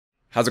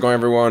How's it going,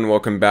 everyone?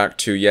 Welcome back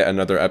to yet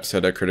another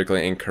episode of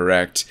Critically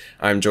Incorrect.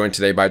 I'm joined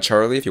today by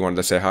Charlie, if you wanted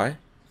to say hi.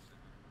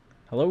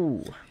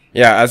 Hello.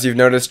 Yeah, as you've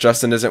noticed,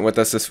 Justin isn't with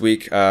us this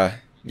week.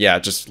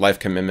 Just life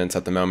commitments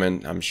at the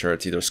moment. I'm sure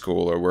it's either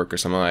school or work or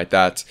something like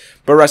that.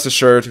 But rest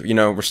assured,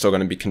 we're still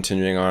going to be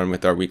continuing on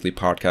with our weekly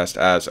podcast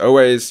as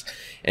always.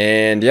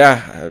 And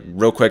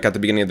real quick at the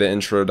beginning of the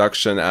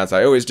introduction, as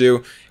I always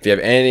do, if you have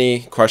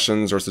any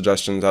questions or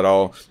suggestions at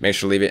all, make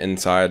sure to leave it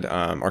inside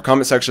our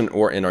comment section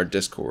or in our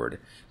Discord.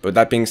 But with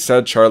that being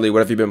said, Charlie, what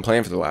have you been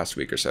playing for the last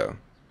week or so?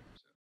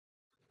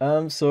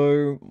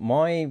 So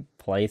my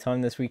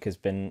playtime this week has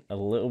been a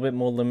little bit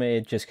more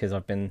limited just because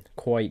I've been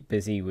quite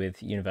busy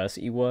with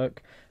university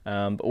work.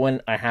 But when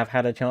I have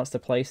had a chance to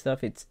play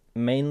stuff, it's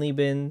mainly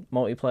been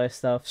multiplayer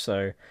stuff.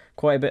 So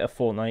quite a bit of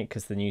Fortnite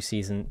because the new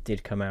season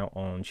did come out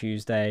on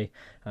Tuesday.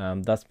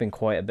 That's been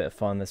quite a bit of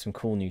fun. There's some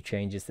cool new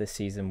changes this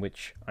season,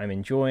 which I'm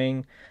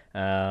enjoying.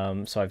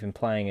 So I've been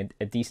playing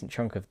a decent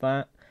chunk of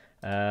that.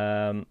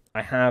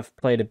 I have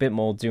played a bit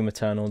more Doom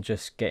Eternal,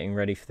 just getting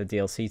ready for the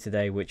DLC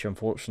today, which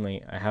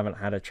unfortunately I haven't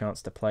had a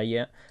chance to play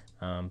yet,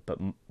 but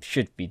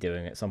should be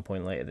doing at some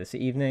point later this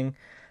evening.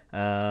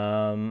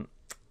 And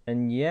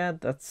yeah,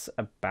 that's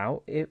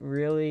about it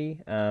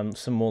really.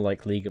 Some more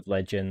like League of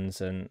Legends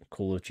and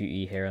Call of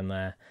Duty here and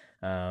there,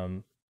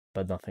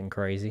 but nothing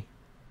crazy.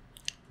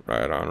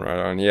 Right on, right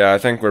on. Yeah, I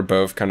think we're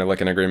both kind of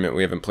like in agreement.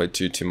 We haven't played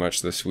too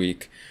much this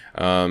week.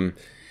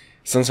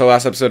 Since our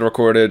last episode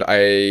recorded,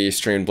 I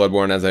streamed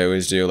Bloodborne as I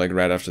always do, like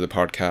right after the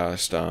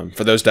podcast.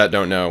 For those that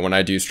don't know, when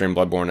I do stream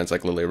Bloodborne, it's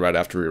like literally right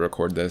after we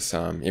record this,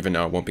 even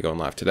though it won't be going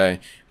live today.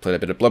 Played a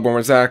bit of Bloodborne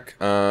with Zach.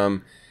 I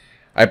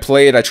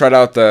tried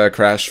out the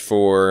Crash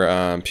for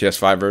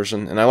PS5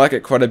 version, and I like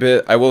it quite a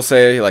bit. I will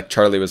say, like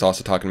Charlie was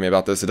also talking to me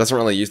about this, it doesn't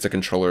really use the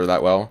controller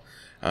that well,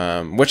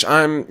 which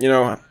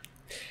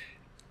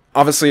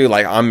obviously,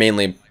 like, I'm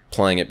mainly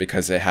playing it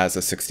because it has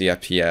a 60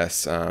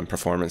 FPS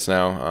performance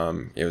now.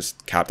 It was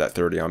capped at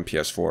 30 on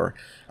PS4.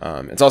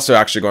 It's also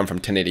actually going from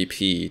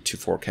 1080p to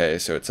 4K,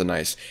 so it's a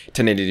nice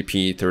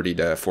 1080p 30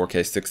 to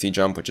 4K 60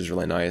 jump, which is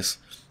really nice.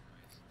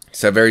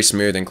 So very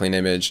smooth and clean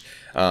image.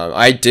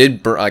 I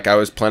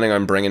was planning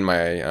on bringing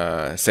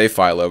my save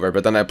file over,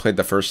 but then I played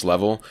the first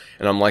level,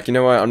 and I'm like, you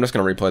know what? I'm just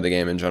gonna replay the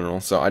game in general.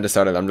 So I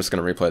decided I'm just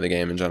gonna replay the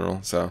game in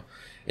general. So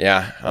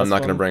yeah, I'm not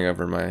gonna bring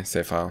over my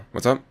save file.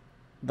 What's up?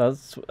 I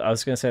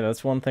was gonna say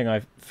that's one thing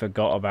I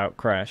forgot about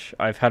Crash.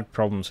 I've had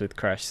problems with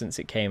Crash since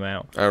it came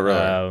out. Oh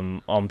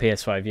really? On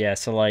PS5, yeah.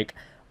 So like,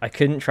 I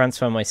couldn't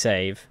transfer my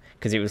save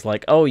because it was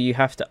like, oh, you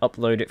have to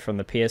upload it from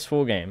the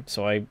PS4 game.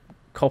 So I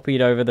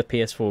copied over the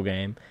PS4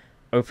 game,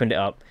 opened it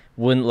up,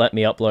 wouldn't let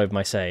me upload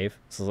my save.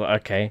 So I was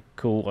like, okay,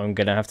 cool. I'm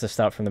gonna have to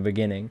start from the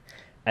beginning.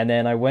 And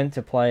then I went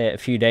to play it a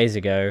few days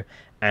ago,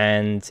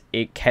 and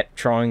it kept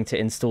trying to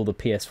install the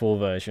PS4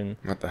 version.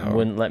 What the hell?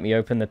 Wouldn't let me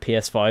open the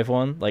PS5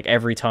 one. Like,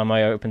 every time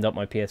I opened up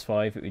my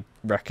PS5, it would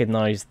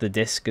recognize the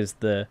disc as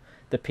the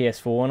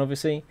PS4 one,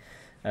 obviously.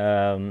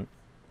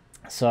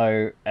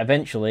 So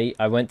eventually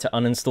I went to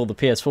uninstall the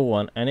PS4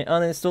 one, and it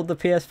uninstalled the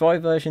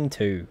PS5 version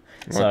too.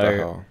 What the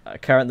hell?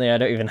 Currently I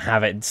don't even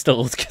have it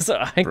installed because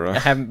I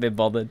haven't been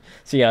bothered.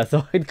 So yeah, I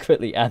thought I'd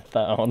quickly add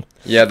that on.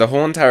 Yeah, the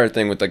whole entire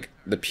thing with like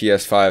the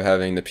PS5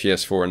 having the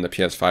PS4 and the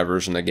PS5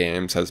 version of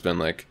games has been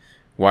like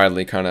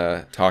widely kind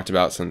of talked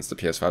about since the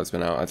PS5 has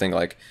been out. I think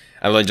like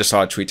I really just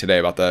saw a tweet today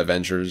about the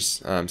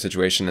Avengers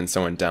situation, and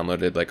someone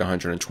downloaded like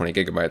 120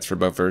 gigabytes for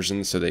both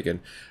versions so they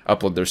could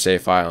upload their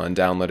save file and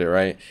download it,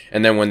 right?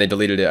 And then when they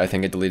deleted it, I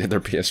think it deleted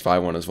their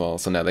PS5 one as well.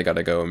 So now they got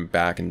to go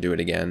back and do it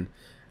again.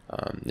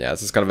 Yeah,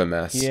 it's just kind of a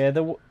mess. Yeah,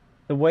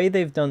 the way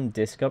they've done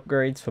disc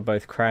upgrades for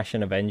both Crash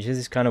and Avengers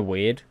is kind of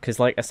weird, because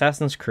like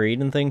Assassin's Creed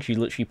and things, you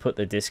literally put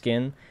the disc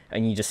in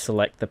and you just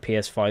select the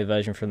PS5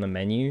 version from the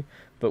menu.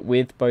 But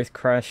with both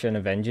Crash and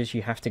Avengers,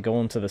 you have to go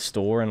onto the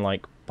store and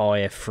like buy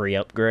a free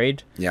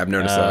upgrade. Yeah, I've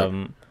noticed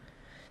that.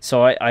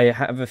 So I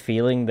have a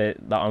feeling that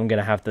I'm going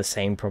to have the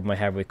same problem I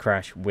had with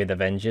Crash with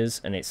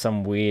Avengers, and it's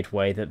some weird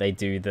way that they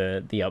do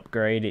the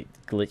upgrade. It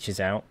glitches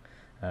out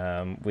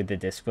with the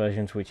disc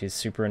versions, which is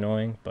super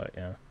annoying, but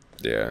yeah.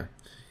 Yeah.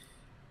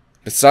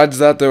 Besides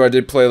that, though, I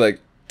did play like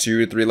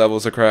 2 or 3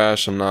 levels of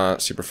Crash. I'm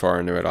not super far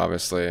into it,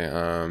 obviously,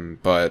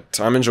 but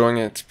I'm enjoying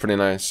it. It's pretty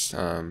nice.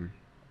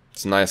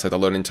 It's nice, like the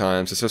loading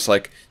times. It's just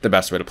like the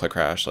best way to play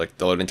Crash. Like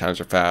the loading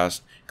times are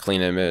fast,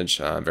 clean image,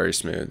 very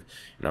smooth,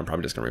 and I'm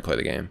probably just gonna replay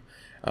the game.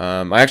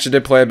 I actually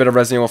did play a bit of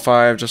Resident Evil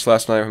 5 just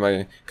last night with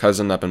my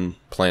cousin. I've been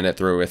playing it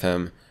through with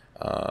him.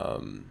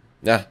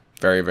 Yeah,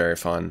 very, very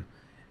fun.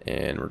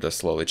 And we're just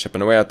slowly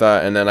chipping away at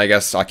that. And then I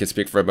guess I could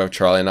speak for both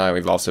Charlie and I.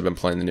 We've also been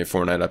playing the new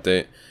Fortnite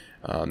update.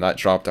 That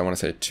dropped, I want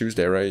to say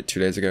Tuesday, right? 2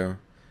 days ago.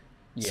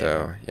 Yeah.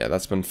 So yeah,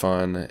 that's been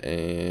fun.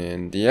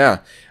 And yeah,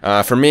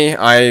 for me,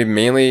 I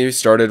mainly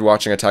started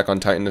watching Attack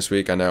on Titan this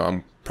week. I know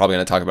I'm probably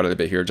going to talk about it a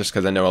bit here, just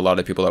because I know a lot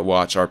of people that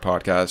watch our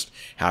podcast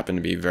happen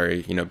to be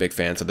very, big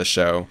fans of the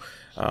show.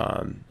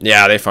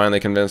 Yeah, they finally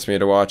convinced me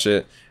to watch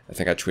it. I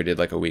think I tweeted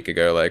like a week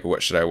ago, like,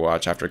 what should I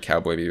watch after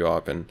Cowboy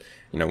Bebop? And,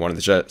 one of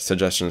the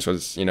suggestions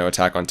was,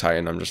 Attack on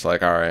Titan. I'm just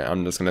like, all right,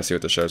 I'm just going to see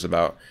what the show's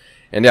about.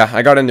 And yeah,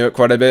 I got into it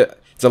quite a bit.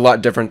 It's a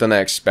lot different than I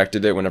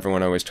expected it when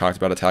everyone always talked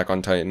about Attack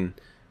on Titan.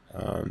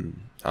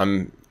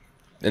 I'm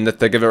in the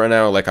thick of it right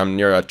now. Like, I'm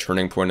near a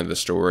turning point of the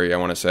story, I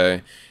want to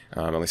say.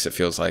 At least it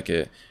feels like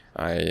it.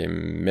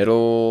 I'm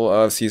middle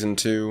of season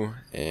 2,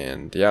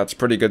 and yeah, it's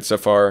pretty good so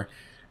far.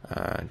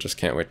 Just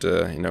can't wait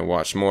to,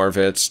 watch more of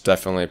it.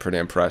 Definitely pretty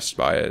impressed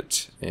by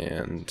it.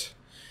 And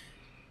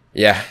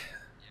yeah,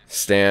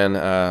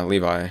 Stan,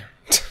 Levi.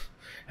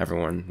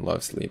 Everyone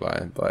loves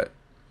Levi, but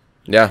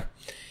yeah.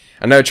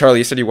 I know, Charlie,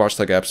 you said you watched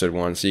like episode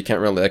 1, so you can't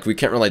really, we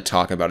can't really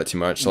talk about it too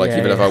much. So like,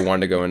 even if I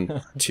wanted to go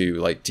into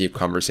like deep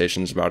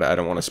conversations about it, I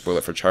don't want to spoil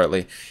it for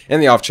Charlie. In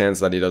the off chance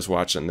that he does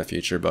watch it in the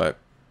future, but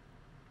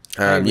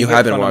you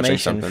have been watching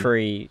something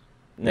free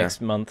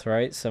next month,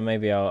 right? So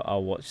maybe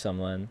I'll watch some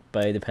then,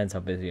 but it depends how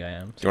busy I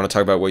am. Do you want to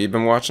talk about what you've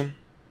been watching?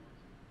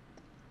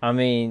 I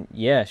mean,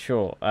 yeah,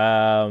 sure.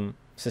 So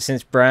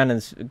since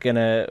Brandon's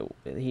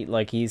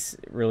he's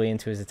really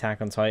into his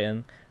Attack on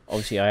Titan,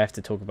 obviously I have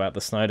to talk about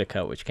the Snyder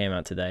Cut, which came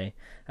out today,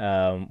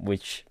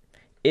 which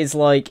is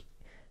like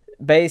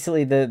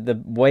basically the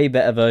way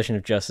better version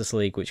of Justice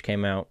League, which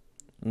came out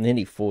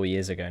nearly 4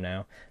 years ago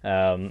now.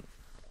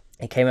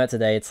 It came out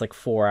today. It's like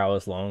 4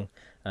 hours long.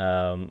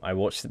 I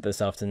watched it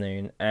this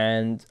afternoon,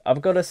 and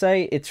I've got to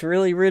say it's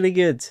really, really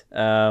good.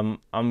 I'm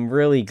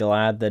really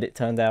glad that it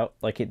turned out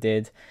like it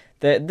did.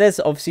 There's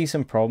obviously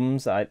some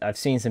problems. I've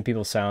seen some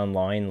people say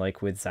online,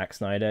 like with Zack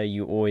Snyder,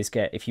 you always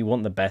get, if you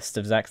want the best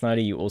of Zack Snyder,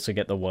 you also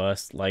get the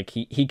worst. Like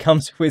he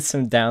comes with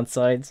some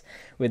downsides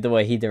with the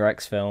way he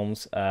directs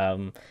films,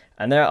 and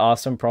there are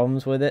some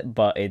problems with it,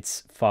 but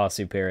it's far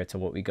superior to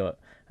what we got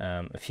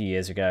a few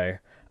years ago.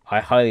 I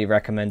highly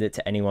recommend it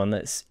to anyone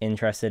that's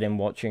interested in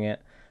watching it.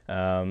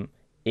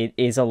 It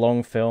is a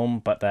long film,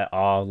 but there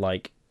are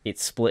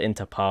it's split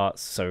into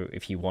parts, so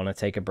if you want to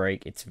take a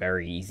break, it's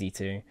very easy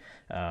to.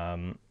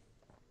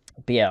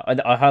 But yeah,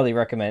 I highly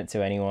recommend it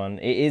to anyone.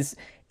 It is,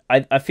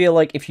 I feel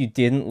like if you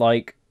didn't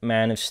like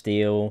Man of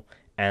Steel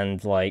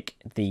and like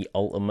the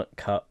ultimate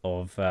cut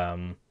of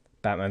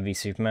Batman v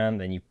Superman,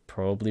 then you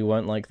probably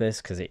won't like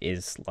this, because it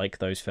is like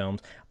those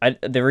films.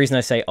 The reason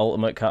I say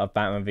ultimate cut of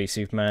Batman v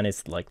Superman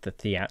is like the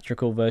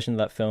theatrical version of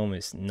that film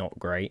is not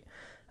great.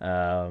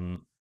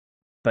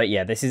 But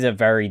yeah, this is a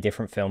very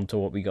different film to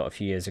what we got a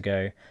few years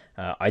ago.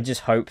 I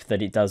just hope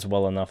that it does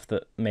well enough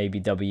that maybe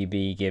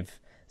WB give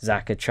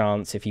Zack a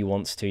chance if he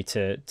wants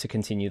to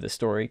continue the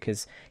story,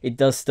 because it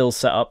does still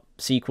set up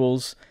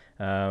sequels,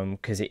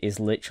 because it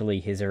is literally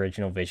his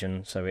original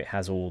vision, so it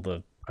has all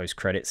the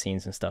post-credit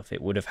scenes and stuff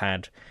it would have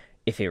had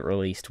if it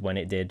released when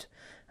it did.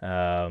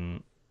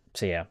 So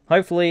yeah,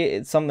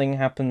 hopefully something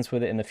happens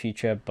with it in the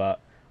future, but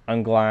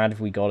I'm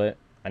glad we got it.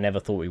 I never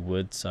thought we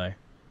would, so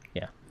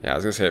yeah. Yeah, I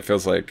was gonna say, it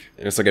feels like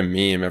it's like a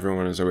meme.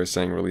 Everyone is always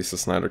saying release the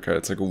Snyder Cut.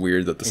 It's like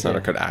weird that the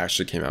Snyder Cut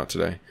actually came out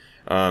today.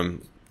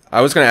 I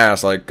was gonna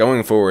ask, like,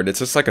 going forward, it's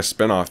just like a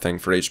spin-off thing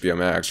for HBO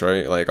Max,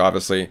 right? Like,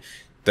 obviously,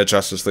 the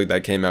Justice League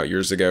that came out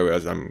years ago,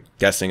 as I'm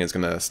guessing, is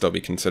gonna still be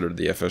considered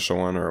the official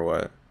one, or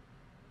what?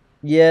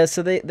 Yeah,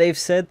 so they've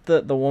said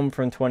that the one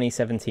from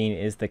 2017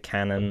 is the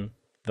canon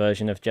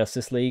version of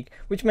Justice League,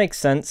 which makes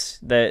sense.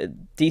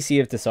 That DC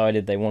have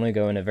decided they want to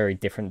go in a very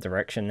different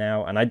direction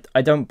now, and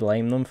I don't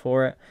blame them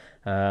for it.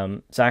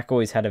 Zack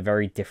always had a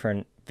very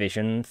different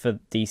vision for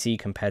DC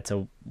compared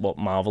to what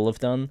Marvel have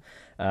done.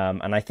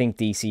 And I think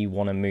DC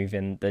want to move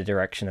in the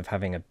direction of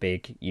having a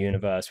big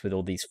universe with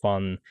all these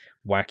fun,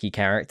 wacky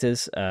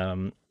characters.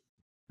 And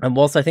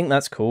whilst I think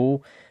that's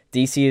cool,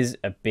 DC is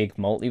a big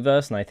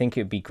multiverse, and I think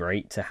it would be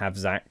great to have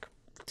Zack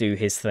do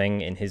his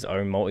thing in his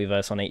own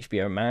multiverse on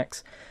HBO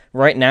Max.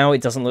 Right now,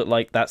 it doesn't look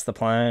like that's the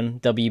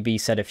plan. WB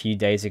said a few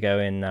days ago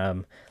in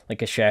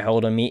like a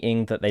shareholder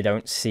meeting that they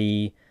don't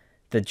see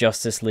the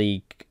Justice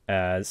League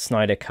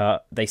Snyder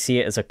Cut. They see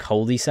it as a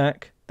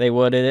cul-de-sac. They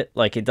worded it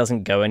like it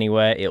doesn't go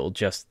anywhere. It'll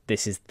just,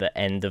 this is the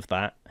end of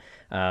that.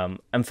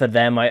 And for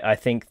them, I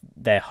think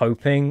they're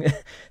hoping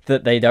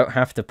that they don't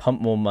have to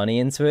pump more money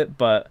into it.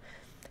 But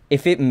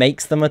if it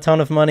makes them a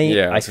ton of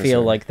money, I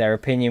feel like their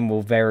opinion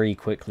will very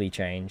quickly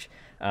change.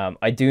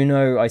 I do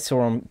know, I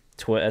saw on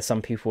Twitter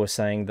some people were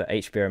saying that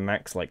HBO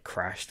Max like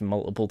crashed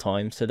multiple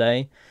times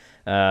today,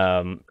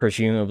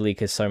 presumably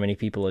because so many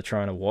people are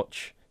trying to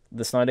watch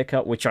the Snyder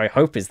Cut, which I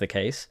hope is the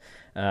case,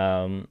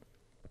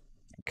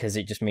 because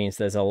it just means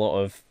there's a lot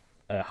of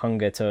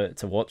hunger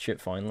to watch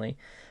it finally.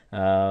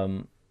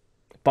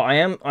 But I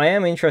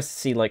am interested to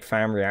see like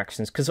fan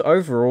reactions, because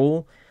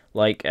overall,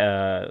 like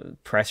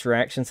press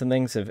reactions and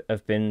things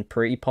have been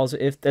pretty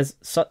positive.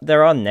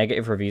 There are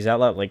negative reviews out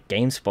there, like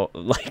GameSpot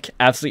like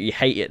absolutely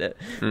hated it,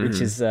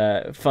 which is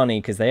funny,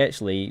 because they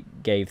actually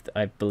gave,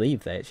 I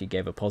believe they actually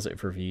gave a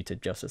positive review to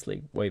Justice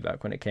League way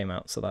back when it came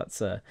out, so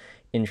that's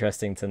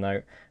interesting to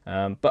note.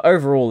 But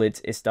overall,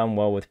 it's done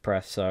well with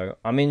press, so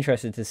I'm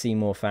interested to see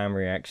more fan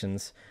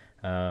reactions,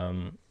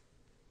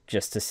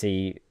 just to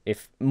see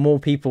if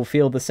more people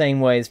feel the same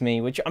way as me,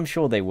 which I'm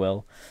sure they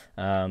will.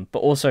 But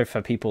also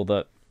for people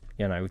that,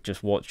 you know,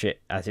 just watch it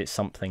as it's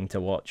something to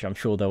watch, I'm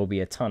sure there will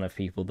be a ton of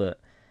people that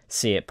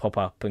see it pop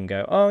up and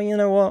go, oh, you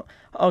know what,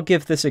 I'll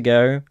give this a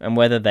go, and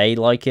whether they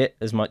like it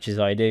as much as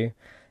I do,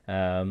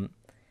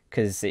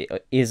 because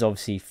it is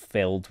obviously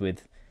filled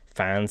with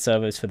fan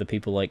service for the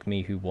people like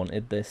me who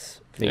wanted this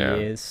for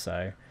years.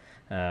 So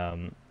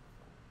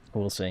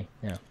we'll see.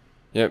 Yeah.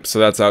 Yep, so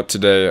that's out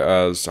today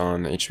as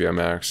on HBO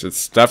Max.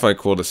 It's definitely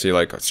cool to see,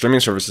 like, streaming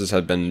services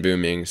have been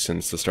booming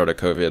since the start of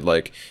COVID.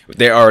 Like,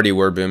 they already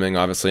were booming.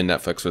 Obviously,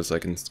 Netflix was,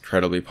 like,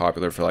 incredibly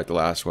popular for, like, the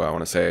last, I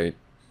want to say,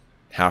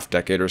 half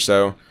decade or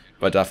so.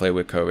 But definitely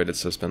with COVID,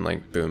 it's just been,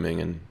 like,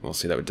 booming, and we'll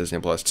see that with Disney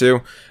Plus,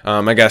 too.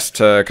 I guess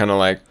to kind of,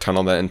 like,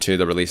 tunnel that into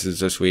the releases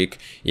this week,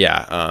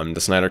 the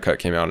Snyder Cut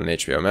came out on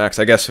HBO Max.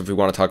 I guess if we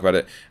want to talk about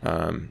it,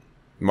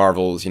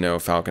 Marvel's,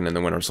 Falcon and the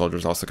Winter Soldier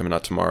is also coming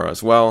out tomorrow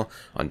as well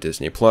on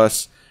Disney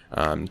Plus.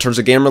 In terms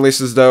of game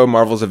releases, though,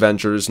 Marvel's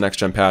Avengers Next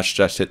Gen patch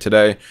just hit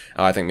today.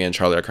 I think me and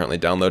Charlie are currently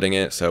downloading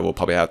it, so we'll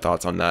probably have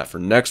thoughts on that for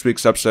next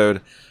week's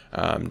episode.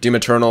 Doom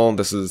Eternal,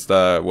 this is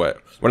the, what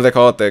do they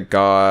call it? The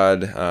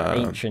God...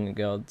 Ancient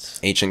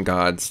Gods. Ancient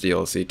Gods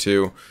DLC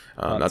 2.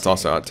 That's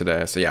also out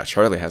today. So yeah,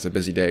 Charlie has a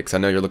busy day, because I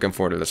know you're looking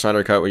forward to the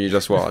Snyder Cut, what you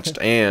just watched,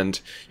 and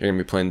you're going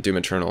to be playing Doom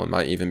Eternal and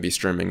might even be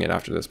streaming it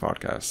after this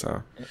podcast.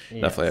 So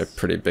definitely a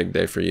pretty big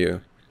day for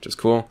you, which is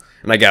cool.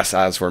 And I guess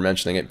as we're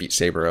mentioning it, Beat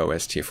Saber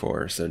OST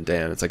 4. So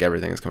damn, it's like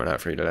everything is coming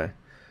out for you today.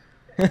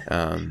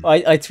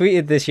 I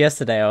tweeted this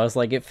yesterday. I was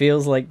like, it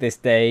feels like this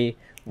day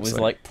was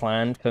like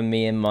planned for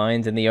me in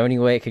mind, and the only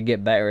way it could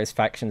get better is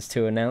Factions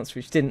 2 announced,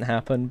 which didn't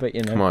happen. But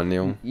come on,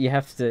 Neil, you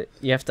have to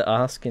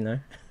ask,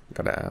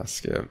 Gotta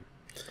ask, yeah.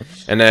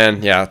 And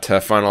then, to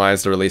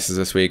finalize the releases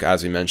this week,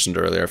 as we mentioned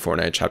earlier,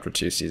 Fortnite Chapter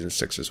 2 Season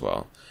 6 as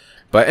well.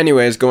 But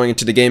anyways, going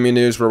into the gaming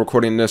news, we're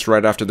recording this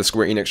right after the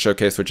Square Enix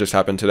Showcase, which just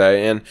happened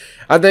today. And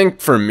I think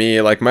for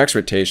me, like, my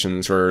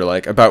expectations were,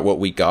 like, about what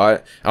we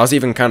got. I was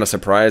even kind of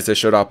surprised they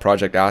showed off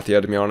Project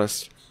Athia, to be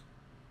honest.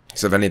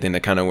 So if anything, they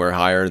kind of were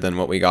higher than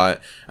what we got.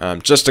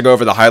 Just to go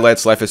over the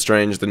highlights, Life is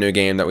Strange, the new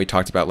game that we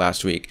talked about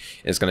last week,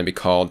 is going to be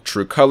called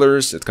True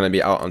Colors. It's going to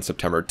be out on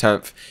September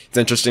 10th. It's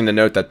interesting to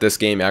note that this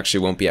game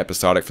actually won't be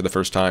episodic for the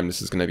first time.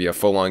 This is going to be a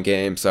full-on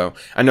game. So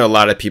I know a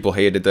lot of people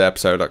hated the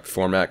episodic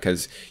format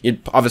because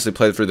you'd obviously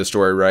play through the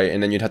story, right?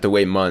 And then you'd have to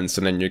wait months,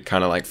 and then you'd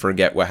kind of like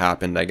forget what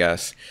happened, I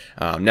guess.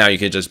 Now you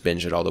could just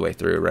binge it all the way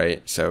through,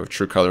 right? So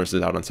True Colors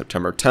is out on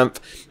September 10th.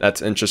 That's,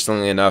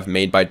 interestingly enough,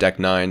 made by Deck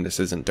 9. This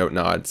isn't Don't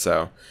Nod,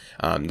 so...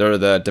 they're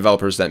the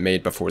developers that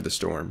made Before the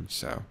Storm,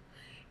 so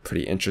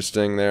pretty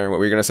interesting there. What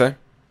were you going to say?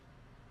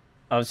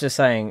 I was just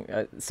saying,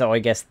 so I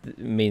guess it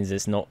means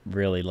it's not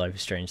really Life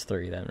is Strange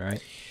 3 then,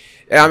 right?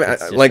 Yeah, I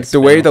mean, like, the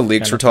way the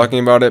leaks were talking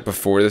about it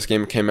before this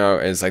game came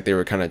out is like they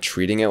were kind of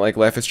treating it like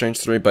Life is Strange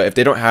 3, but if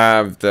they don't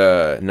have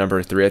the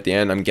number 3 at the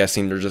end, I'm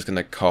guessing they're just going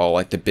to call,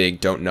 like, the big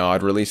Don't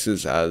Nod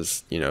releases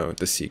as,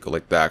 the sequel,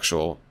 like the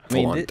actual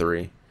full-on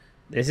 3.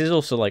 This is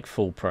also, like,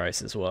 full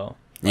price as well.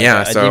 Like,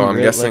 yeah, so I'm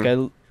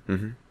guessing...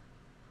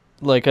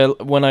 Like,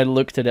 when I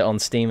looked at it on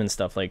Steam and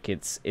stuff, like,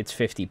 it's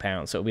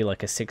 £50, so it'll be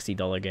like a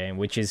 $60 game,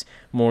 which is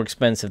more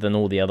expensive than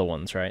all the other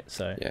ones, right?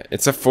 So yeah,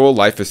 it's a full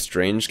Life is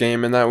Strange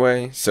game in that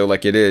way. So,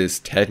 like, it is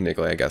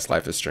technically, I guess,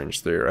 Life is Strange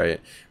 3, right?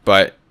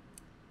 But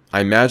I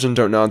imagine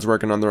Don't Nod's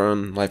working on their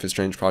own Life is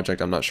Strange project.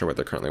 I'm not sure what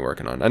they're currently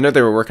working on. I know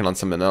they were working on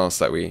something else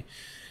that I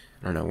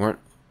don't know,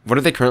 what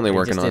are they currently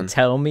working on?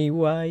 Tell me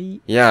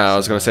why. Yeah, I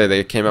was going to say,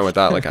 they came out with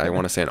that, like, I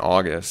want to say in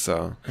August,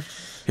 so...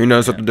 Who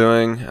knows what they're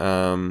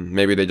doing?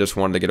 Maybe they just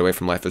wanted to get away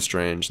from Life is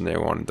Strange and they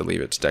wanted to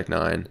leave it to Deck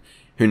 9.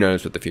 Who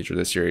knows what the future of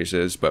this series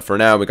is? But for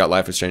now, we got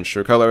Life is Strange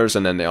True Colors,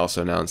 and then they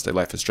also announced a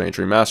Life is Strange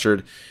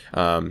Remastered.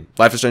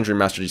 Life is Strange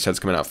Remastered, you said, it's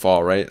coming out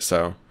fall, right?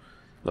 So,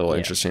 a little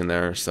interesting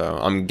there. So,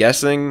 I'm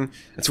guessing...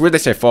 It's weird they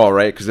say fall,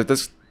 right? Because if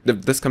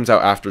this comes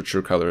out after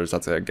True Colors,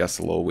 that's, I guess,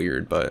 a little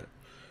weird. But,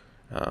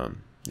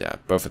 yeah,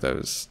 both of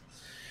those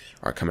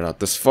are coming out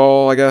this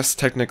fall, I guess,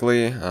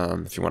 technically.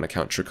 If you want to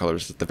count True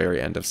Colors at the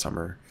very end of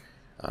summer.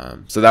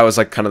 So that was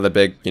like kind of the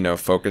big,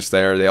 focus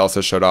there. They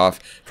also showed off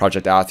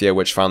Project Athia,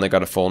 which finally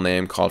got a full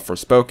name called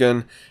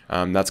Forspoken.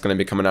 That's going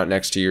to be coming out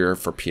next year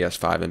for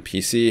PS5 and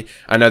PC.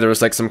 I know there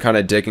was like some kind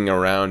of digging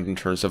around in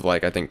terms of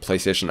like, I think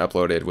PlayStation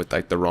uploaded with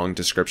like the wrong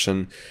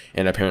description.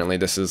 And apparently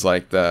this is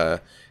like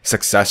the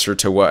successor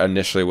to what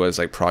initially was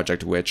like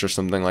Project Witch or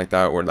something like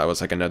that, or that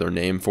was like another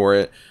name for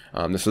it.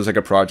 This was like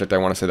a project, I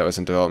want to say, that was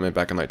in development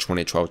back in like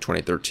 2012,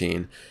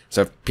 2013.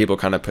 So people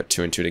kind of put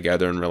 2 and 2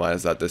 together and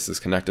realized that this is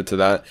connected to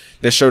that.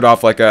 They showed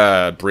off like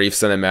a brief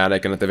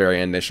cinematic, and at the very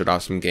end they showed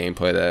off some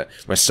gameplay that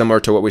was similar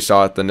to what we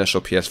saw at the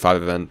initial PS5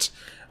 event.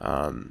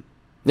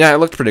 Yeah, it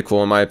looked pretty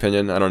cool in my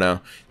opinion. I don't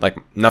know, like,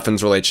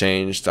 nothing's really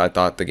changed. I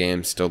thought the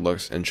game still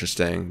looks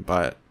interesting,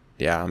 but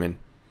yeah, I mean,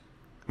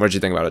 what did you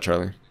think about it,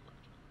 Charlie?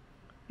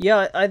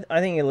 Yeah, I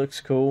think it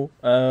looks cool.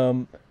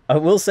 I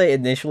will say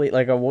initially,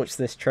 like, I watched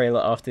this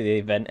trailer after the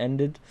event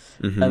ended,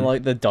 and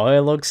like the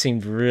dialogue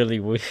seemed really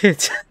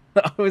weird.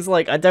 I was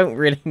like, I don't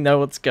really know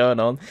what's going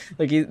on.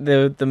 Like,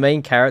 the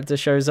main character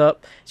shows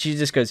up, she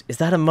just goes, "Is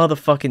that a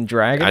motherfucking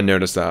dragon?" I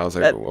noticed that. I was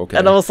like, okay.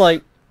 And I was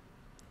like,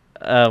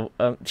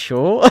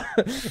 sure.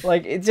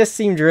 Like, it just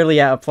seemed really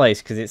out of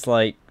place because it's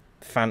like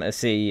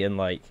fantasy and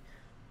like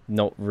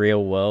not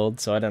real world.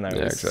 So I don't know.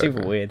 Yeah, It's exactly.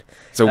 super weird.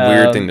 It's a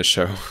weird thing to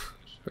show.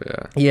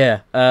 But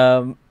yeah.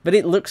 Yeah. But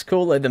it looks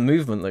cool. Like the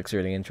movement looks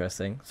really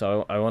interesting.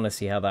 So I want to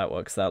see how that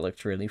works. That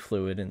looks really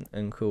fluid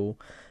and cool.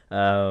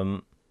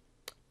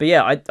 But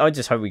yeah, I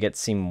just hope we get to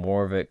see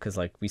more of it because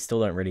like we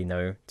still don't really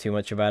know too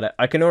much about it.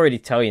 I can already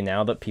tell you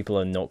now that people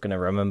are not gonna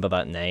remember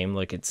that name.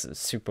 Like it's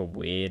super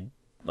weird.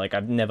 Like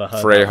I've never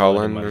heard Frey that word in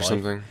Holland my or life.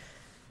 something.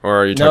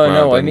 Or are you talking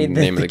No, about the I mean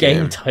name the of the game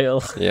game?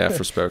 title. Yeah,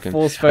 Forspoken.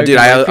 Forspoken. Dude,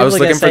 Like, I people was are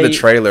looking gonna for the say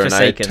trailer and I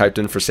Forsaken. typed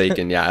in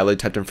Forsaken. Yeah, I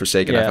typed in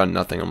Forsaken. I Yeah. found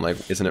nothing. I'm like,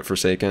 isn't it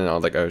Forsaken? And I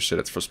was like, oh shit,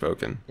 it's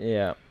Forspoken.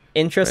 Yeah.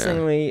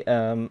 Interestingly,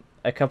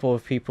 a couple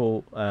of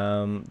people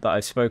that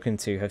I've spoken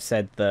to have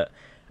said that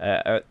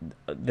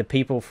the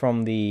people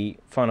from the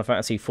Final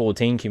Fantasy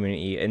XIV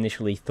community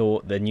initially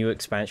thought the new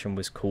expansion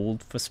was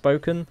called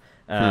Forspoken,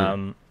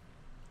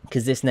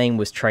 because this name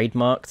was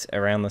trademarked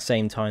around the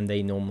same time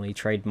they normally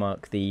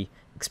trademark the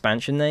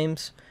expansion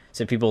names.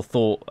 So people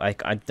thought, I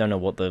don't know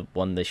what the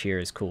one this year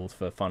is called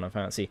for Final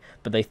Fantasy,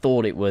 but they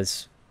thought it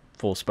was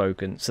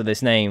Forspoken. So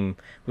this name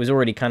was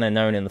already kind of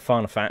known in the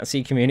Final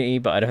Fantasy community,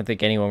 but I don't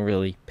think anyone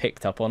really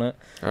picked up on it.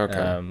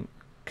 Okay.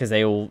 Because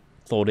they all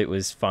thought it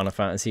was Final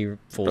Fantasy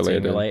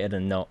 14 related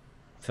and not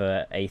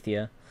for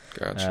Aethia.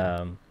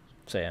 Gotcha.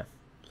 So yeah.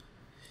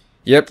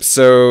 Yep,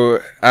 so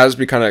as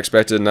we kind of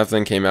expected,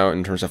 nothing came out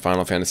in terms of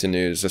Final Fantasy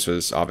news. This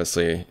was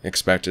obviously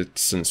expected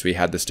since we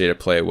had the state of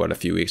play, a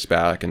few weeks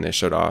back, and they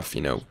showed off,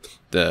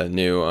 the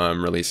new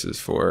releases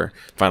for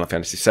Final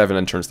Fantasy VII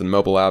in terms of the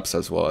mobile apps,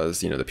 as well as,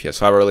 the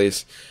PS5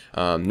 release.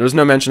 There was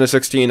no mention of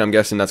 16. I'm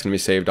guessing that's going to be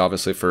saved,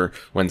 obviously, for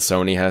when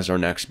Sony has their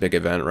next big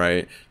event,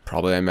 right?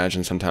 Probably, I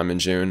imagine, sometime in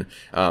June.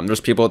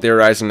 There's people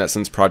theorizing that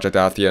since Project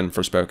Athia and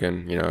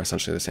Forspoken,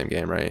 essentially the same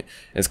game, right,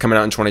 is coming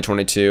out in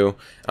 2022,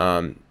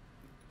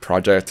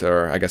 Project,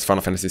 or I guess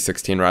Final Fantasy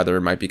 16 rather,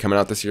 might be coming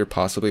out this year,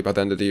 possibly by the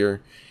end of the year.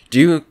 Do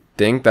you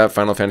think that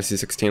Final Fantasy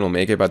 16 will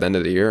make it by the end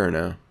of the year or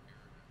no?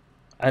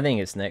 I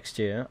think it's next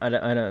year. I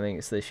don't think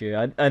it's this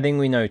year. I think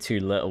we know too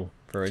little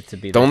for it to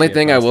be The this only year,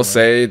 thing I will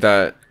personally. say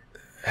that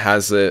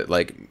has it,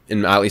 like,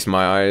 in at least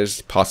my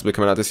eyes, possibly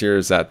coming out this year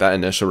is that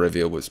initial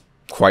reveal was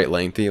quite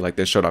lengthy. Like,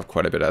 they showed off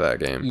quite a bit of that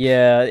game.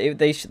 Yeah,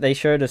 they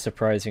showed a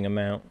surprising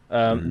amount.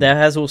 There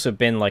has also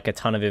been like a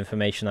ton of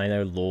information, I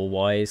know,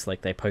 lore-wise.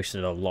 Like they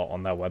posted a lot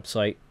on their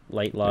website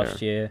late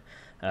last year.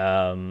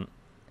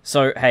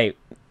 So hey,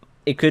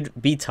 it could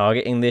be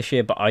targeting this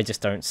year, but I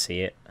just don't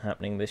see it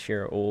happening this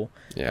year at all.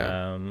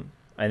 Yeah.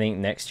 I think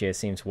next year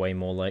seems way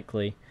more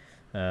likely.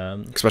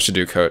 Especially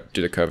due to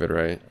COVID,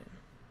 right?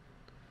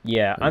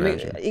 Yeah, I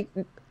mean,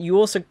 you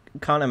also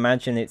can't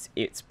imagine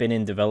it's been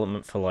in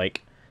development for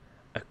like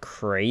a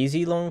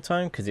crazy long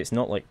time because it's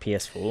not like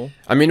PS4.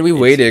 I mean, we It's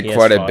waited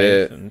quite a PS5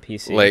 bit. and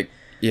PC. Like,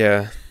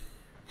 yeah.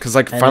 Because,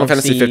 like, And Final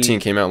Fantasy obviously- 15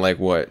 came out, like,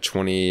 what,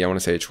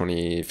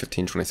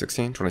 2015,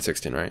 2016?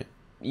 2016, right?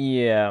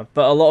 Yeah,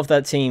 but a lot of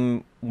that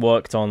team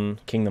worked on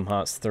Kingdom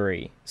Hearts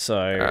 3, so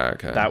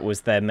Okay. that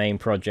was their main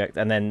project,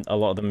 and then a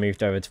lot of them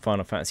moved over to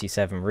Final Fantasy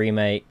VII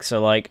Remake,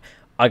 so, like,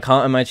 I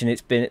can't imagine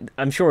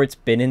I'm sure it's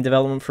been in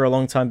development for a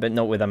long time, but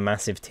not with a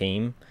massive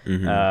team.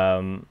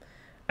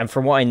 And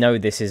from what I know,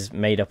 this is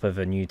made up of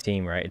a new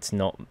team, right? It's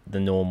not the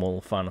normal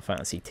Final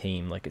Fantasy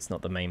team, like, it's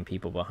not the main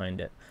people behind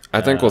it.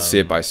 I think we'll see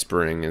it by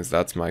spring,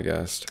 that's my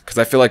guess. Because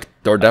I feel like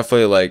they're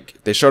definitely,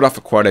 like, they showed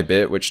off quite a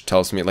bit, which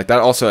tells me, like, that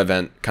also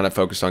event kind of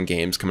focused on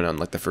games coming out in,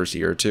 like, the first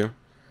year or two.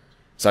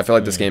 So I feel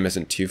like this game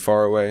isn't too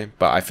far away,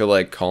 but I feel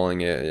like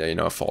calling it,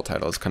 a fall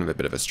title is kind of a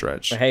bit of a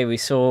stretch. But hey, we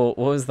saw,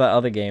 what was that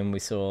other game we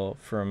saw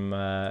from,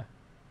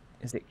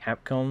 is it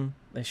Capcom?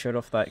 They showed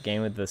off that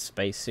game with the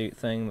spacesuit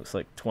thing, looks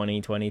like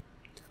 2020.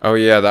 Oh,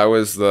 yeah, that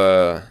was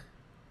what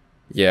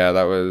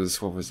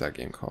was that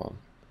game called?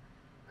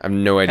 I have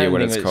no idea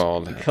what it's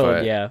called,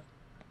 but yeah.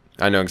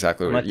 I know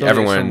exactly And what I thought it was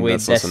everyone some weird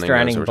that's Death listening knows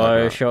Stranding what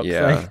we're talking about. Bioshock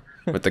Yeah,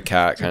 thing. with the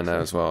cat kind of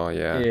as well,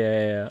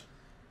 yeah.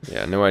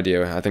 Yeah. No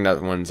idea. I think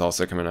that one's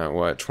also coming out,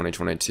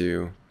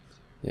 2022?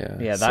 Yeah.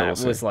 Yeah, so that we'll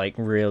see. was like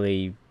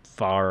really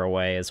far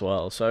away as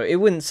well. So it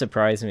wouldn't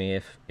surprise me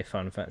if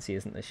Final Fantasy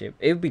isn't this year.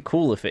 It would be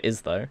cool if it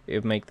is though. It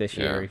would make this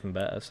year even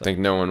better. So. I think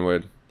no one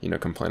would,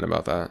 complain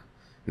about that.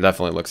 It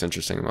definitely looks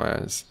interesting in my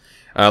eyes.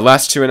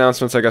 Last two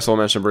announcements, I guess I'll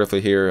mention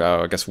briefly here.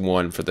 I guess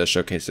one for the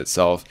showcase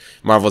itself.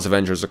 Marvel's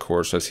Avengers, of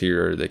course, was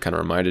here. They kind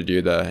of reminded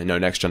you the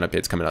next-gen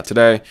update's coming out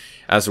today,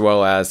 as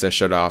well as they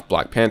showed off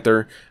Black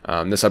Panther.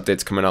 This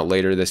update's coming out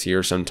later this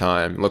year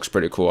sometime. It looks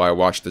pretty cool. I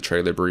watched the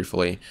trailer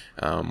briefly.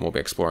 We'll be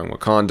exploring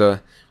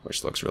Wakanda,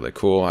 which looks really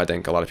cool. I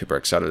think a lot of people are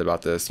excited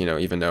about this,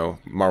 even though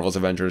Marvel's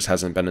Avengers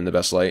hasn't been in the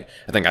best light.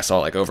 I think I saw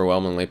like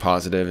overwhelmingly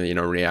positive,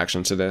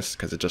 reactions to this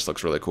because it just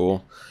looks really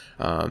cool.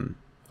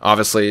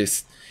 Obviously,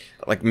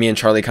 like me and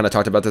Charlie kind of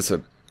talked about this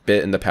a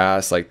bit in the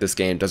past, like this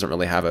game doesn't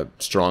really have a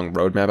strong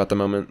roadmap at the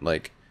moment.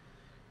 Like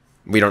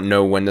we don't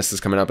know when this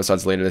is coming out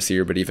besides later this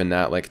year, but even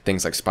that, like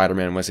things like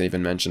Spider-Man wasn't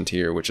even mentioned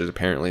here, which is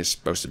apparently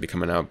supposed to be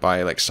coming out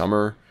by like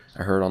summer,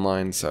 I heard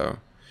online. So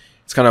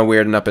it's kind of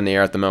weird and up in the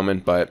air at the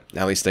moment, but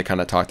at least they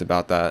kind of talked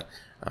about that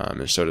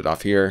and showed it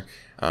off here.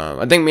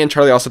 I think me and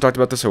Charlie also talked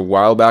about this a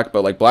while back,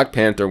 but like Black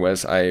Panther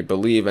was, I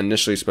believe,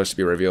 initially supposed to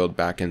be revealed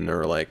back in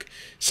their like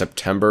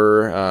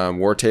September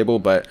war table,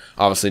 but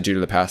obviously due to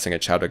the passing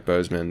of Chadwick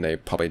Boseman, they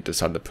probably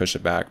decided to push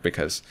it back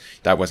because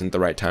that wasn't the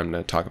right time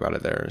to talk about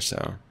it there.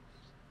 So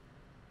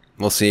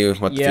we'll see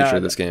what the future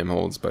of this game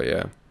holds, but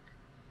yeah.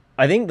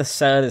 I think the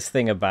saddest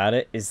thing about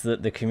it is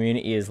that the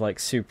community is like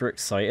super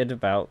excited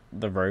about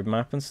the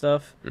roadmap and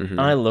stuff. Mm-hmm.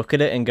 And I look at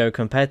it and go,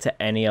 compared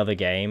to any other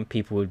game,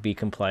 people would be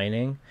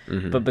complaining.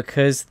 Mm-hmm. But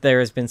because there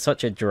has been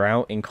such a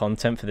drought in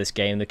content for this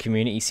game, the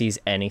community sees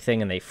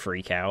anything and they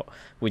freak out,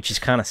 which is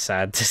kind of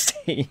sad to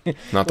see.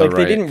 Not the like right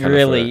they didn't kind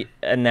really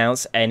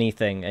announce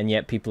anything, and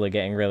yet people are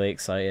getting really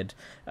excited.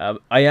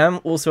 I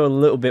am also a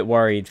little bit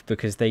worried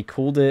because they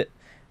called it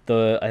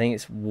I think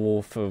it's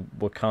War for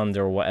Wakanda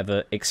or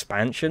whatever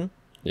expansion.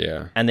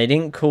 Yeah. And they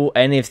didn't call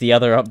any of the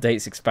other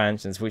updates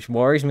expansions, which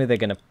worries me they're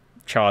going to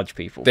charge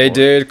people. They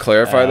did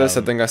clarify this.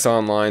 I think I saw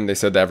online. They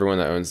said that everyone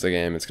that owns the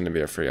game, it's going to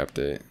be a free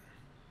update.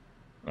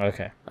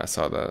 Okay. I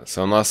saw that.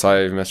 So unless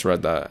I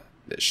misread that,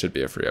 it should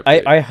be a free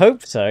update. I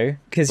hope so.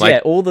 Because, like, yeah,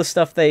 all the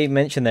stuff they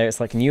mentioned there, it's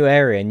like new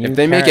area, new if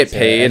they make it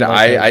paid,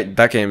 like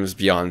that game is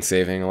beyond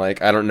saving.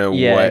 Like, I don't know what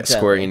exactly.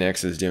 Square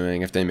Enix is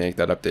doing if they make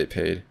that update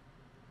paid.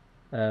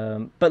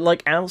 But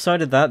like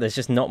outside of that, there's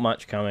just not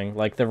much coming.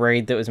 Like the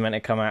raid that was meant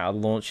to come out at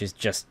launch is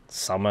just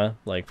summer.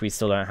 Like we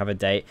still don't have a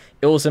date.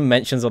 It also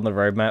mentions on the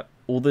roadmap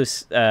all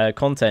this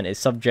content is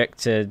subject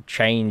to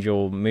change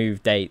or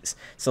move dates.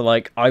 So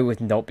like I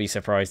would not be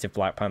surprised if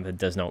Black Panther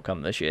does not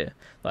come this year.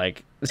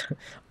 Like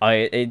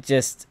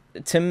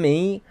to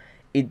me,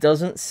 it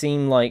doesn't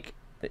seem like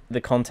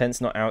the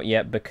content's not out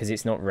yet because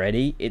it's not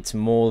ready. It's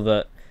more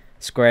that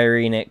Square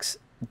Enix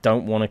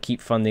don't want to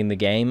keep funding the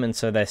game, and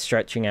so they're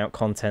stretching out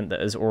content that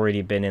has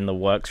already been in the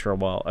works for a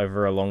while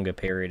over a longer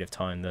period of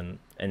time than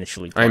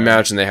initially planned. I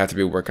imagine they have to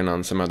be working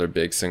on some other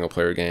big single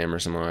player game or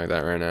something like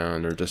that right now,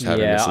 and they're just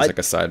having this as like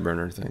a side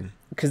burner thing.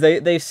 Because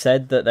they've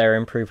said that they're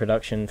in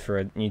pre-production for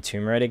a new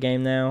Tomb Raider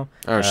game now.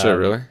 Oh shit,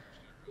 really?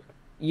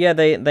 Yeah,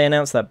 they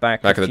announced that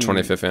back at the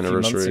 25th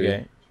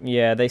anniversary.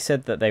 Yeah, they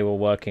said that they were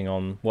working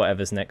on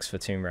whatever's next for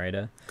Tomb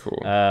Raider.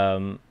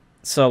 Cool.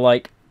 So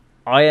like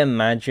I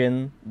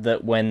imagine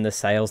that when the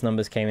sales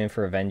numbers came in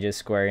for Avengers,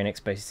 Square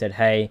Enix basically said,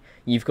 hey,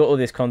 you've got all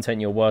this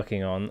content you're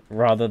working on,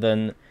 rather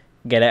than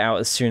get it out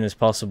as soon as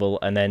possible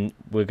and then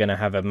we're going to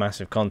have a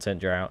massive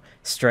content drought,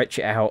 stretch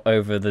it out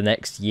over the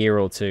next year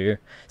or two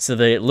so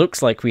that it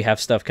looks like we have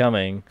stuff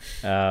coming,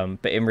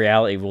 but in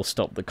reality we'll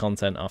stop the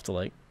content after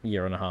like a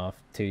year and a half,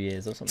 2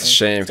 years or something. It's a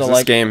shame, because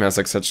this game has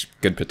like such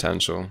good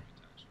potential.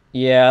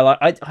 Yeah,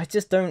 like I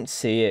just don't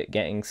see it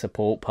getting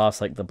support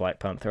past like the Black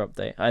Panther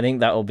update. I think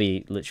that'll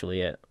be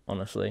literally it,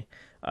 honestly.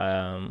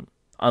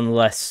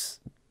 Unless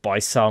by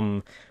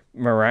some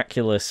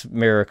miraculous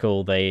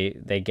miracle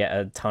they get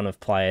a ton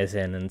of players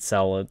in and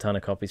sell a ton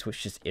of copies,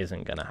 which just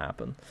isn't gonna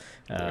happen.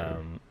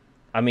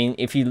 I mean,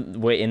 if you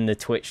were in the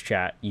Twitch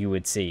chat, you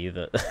would see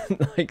that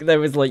like there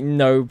was like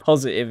no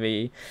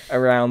positivity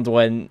around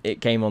when it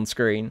came on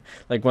screen.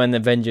 Like when the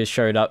Avengers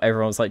showed up,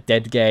 everyone was like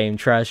dead game,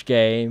 trash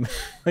game,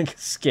 like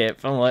skip.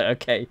 I'm like,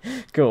 okay,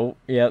 cool.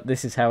 Yeah,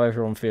 this is how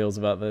everyone feels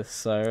about this.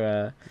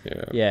 So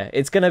yeah,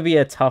 it's gonna be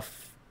a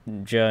tough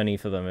journey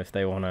for them if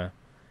they want to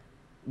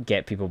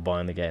get people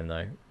buying the game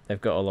though. They've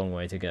got a long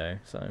way to go.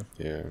 So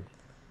yeah,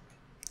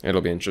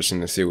 it'll be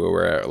interesting to see where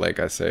we're at. Like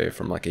I say,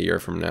 from like a year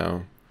from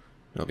now.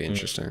 It'll be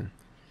interesting.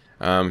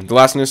 The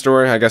last news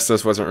story, I guess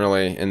this wasn't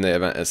really in the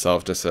event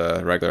itself, just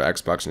a regular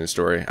Xbox news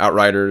story.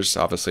 Outriders,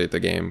 obviously the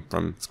game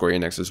from Square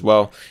Enix as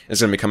well,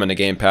 is going to be coming to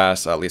Game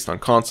Pass, at least on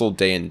console,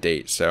 day and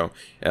date. So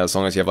as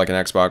long as you have like an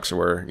Xbox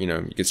where you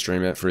can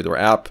stream it through their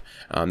app,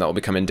 that will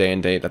be coming day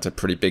and date. That's a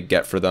pretty big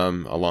get for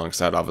them,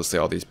 alongside obviously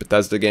all these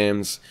Bethesda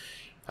games.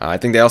 I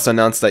think they also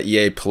announced that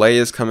EA Play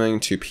is coming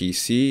to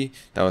PC.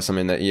 That was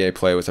something that EA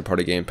Play was a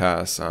part of Game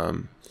Pass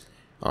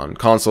on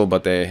console,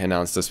 but they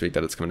announced this week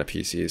that it's coming to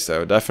PC.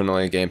 So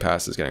definitely Game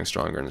Pass is getting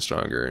stronger and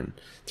stronger, and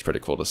it's pretty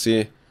cool to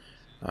see.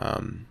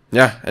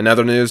 Yeah, in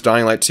other news,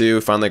 Dying Light 2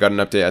 finally got an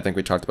update. I think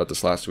we talked about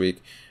this last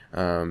week,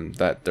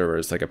 that there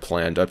was like a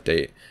planned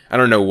update. I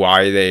don't know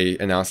why they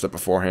announced it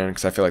beforehand,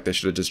 because I feel like they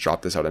should have just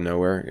dropped this out of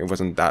nowhere. It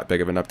wasn't that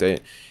big of an update.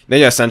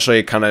 They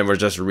essentially kind of were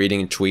just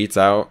reading tweets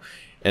out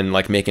and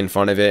like making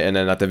fun of it, and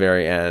then at the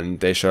very end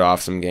they showed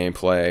off some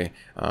gameplay.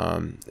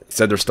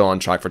 Said they're still on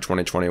track for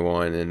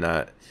 2021, and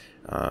that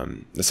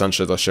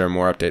essentially they'll share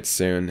more updates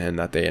soon, and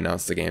that they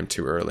announced the game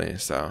too early.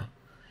 So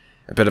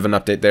a bit of an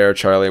update there.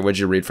 Charlie, what'd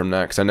you read from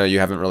that? Because I know you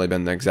haven't really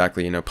been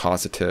exactly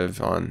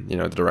positive on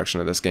the direction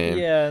of this game.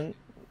 Yeah,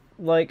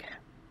 like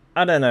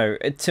I don't know.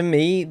 To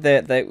me,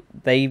 that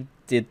they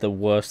did the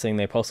worst thing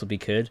they possibly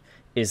could,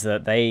 is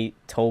that they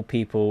told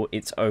people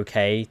it's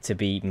okay to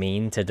be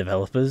mean to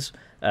developers.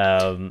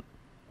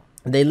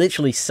 They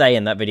literally say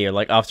in that video,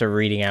 like after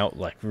reading out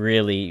like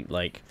really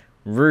like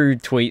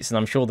rude tweets, and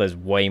I'm sure there's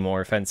way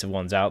more offensive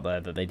ones out there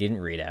that they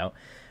didn't read out,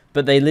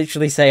 But they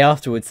literally say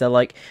afterwards, they're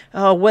like,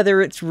 oh, whether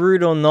it's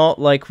rude or not,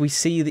 like, we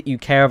see that you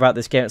care about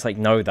this game. It's like,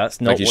 no, that's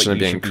not Like, what you should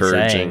be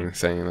encouraging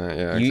saying that.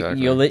 Yeah,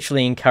 exactly. You're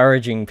literally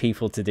encouraging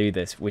people to do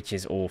this, which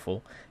is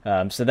awful.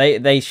 So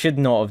they should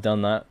not have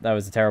done that. That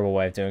was a terrible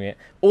way of doing it.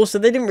 Also,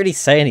 they didn't really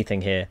say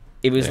anything here.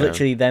 It was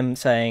literally them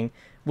saying,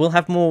 we'll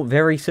have more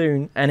very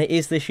soon, and it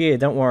is this year,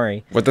 don't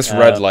worry. What this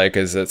read like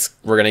is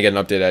we're going to get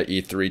an update at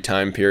E3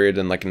 time period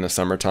and like in the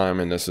summertime,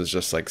 and this is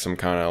just like some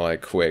kind of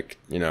like quick,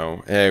 you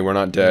know, hey, we're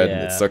not dead,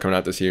 it's still coming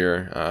out this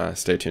year,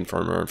 stay tuned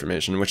for more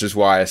information, which is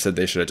why I said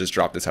they should have just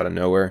dropped this out of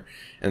nowhere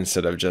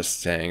instead of just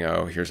saying,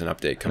 oh, here's an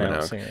update coming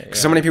out.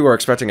 Because so many people are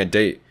expecting a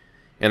date.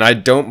 And I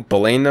don't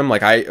blame them.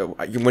 Like,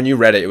 when you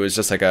read it, it was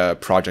just like a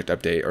project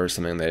update or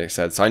something they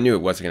said. So I knew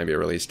it wasn't going to be a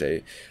release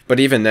date. But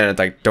even then, it's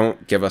like,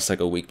 don't give us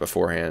like a week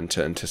beforehand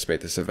to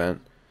anticipate this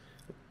event.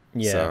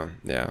 Yeah. So,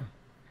 yeah.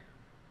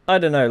 I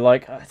don't know.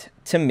 Like,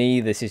 to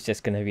me, this is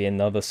just going to be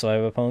another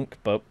Cyberpunk,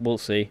 but we'll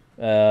see.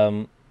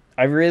 I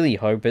really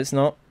hope it's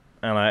not.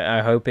 And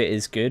I hope it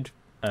is good.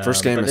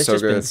 First game is so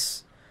good.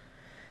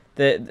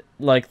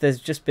 There's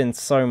just been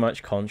so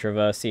much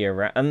controversy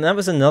around. And that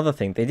was another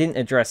thing. They didn't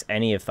address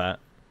any of that.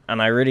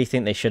 And I really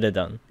think they should have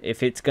done.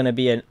 If it's going to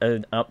be an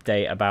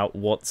update about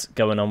what's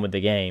going on with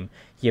the game,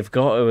 you've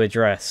got to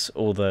address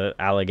all the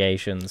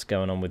allegations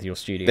going on with your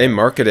studio. They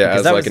market it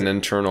as like an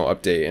internal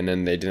update, and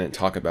then they didn't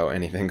talk about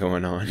anything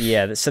going on.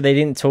 Yeah, so they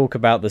didn't talk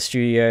about the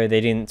studio.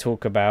 They didn't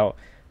talk about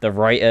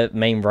the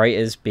main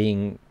writers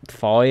being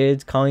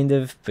fired, kind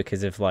of,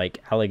 because of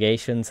like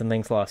allegations and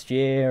things last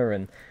year,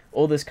 and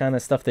all this kind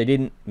of stuff. They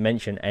didn't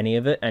mention any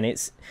of it, and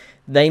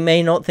they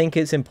may not think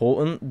it's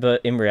important,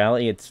 but in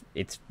reality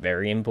it's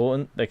very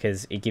important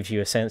because it gives you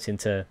a sense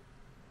into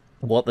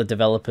what the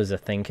developers are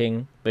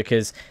thinking.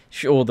 Because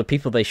sure, the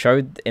people they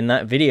showed in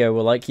that video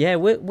were like, yeah,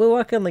 we're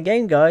working on the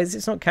game, guys,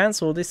 it's not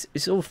cancelled,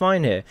 it's all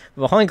fine here.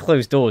 But behind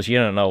closed doors, you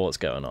don't know what's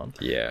going on.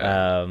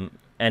 Yeah.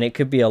 And it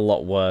could be a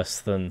lot worse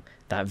than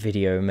that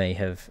video may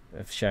have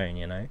shown,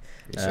 you know.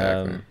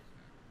 Exactly.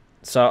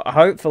 So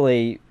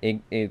hopefully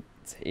it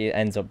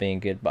ends up being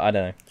good, but I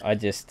don't know. I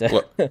just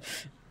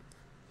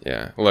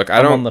yeah, look,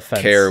 I don't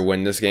care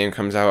when this game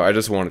comes out. I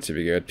just want it to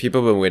be good.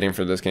 People have been waiting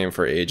for this game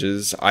for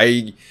ages.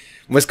 I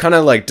was kind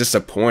of like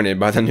disappointed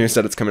by the news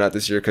that it's coming out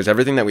this year, because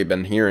everything that we've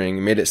been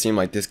hearing made it seem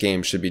like this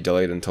game should be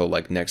delayed until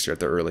like next year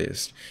at the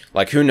earliest.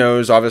 Like, who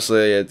knows?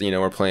 Obviously, you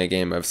know, we're playing a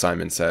game of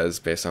Simon Says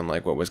based on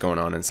like what was going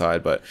on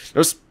inside, but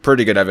there's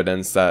pretty good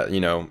evidence that, you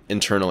know,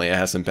 internally it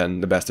hasn't been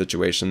the best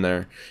situation there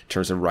in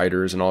terms of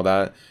writers and all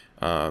that.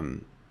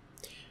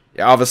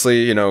 Yeah,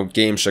 obviously, you know,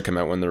 games should come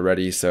out when they're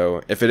ready.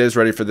 So if it is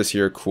ready for this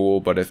year, cool.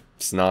 But if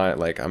it's not,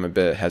 like, I'm a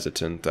bit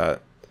hesitant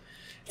that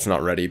it's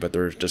not ready, but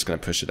they're just going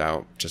to push it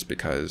out just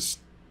because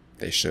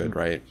they should,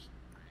 right?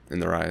 In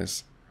their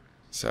eyes.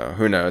 So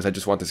who knows? I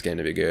just want this game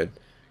to be good.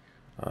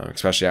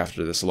 Especially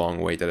after this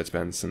long wait that it's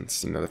been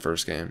since, you know, the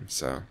first game.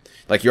 So,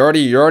 like, you're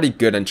already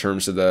good in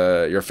terms of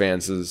your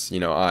fans', you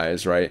know,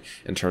 eyes, right?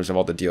 In terms of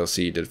all the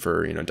DLC you did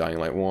for, you know, Dying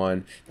Light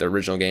 1. The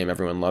original game,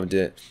 everyone loved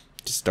it.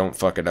 Just don't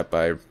fuck it up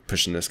by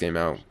pushing this game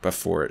out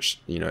before it's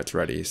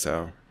ready.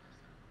 So,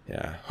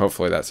 yeah,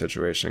 hopefully that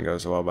situation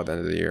goes well by the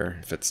end of the year,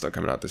 if it's still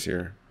coming out this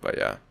year. But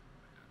yeah.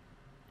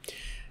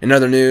 In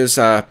other news,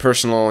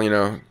 personal, you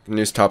know,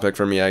 news topic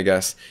for me, I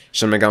guess.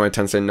 Shin Megami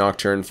Tensei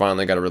Nocturne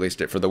finally got a release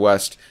date for the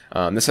West.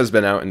 This has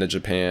been out in the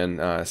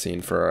Japan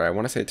scene for, I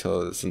want to say,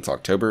 since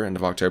October, end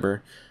of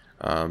October.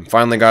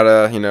 Finally got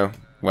a, you know,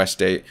 West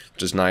date,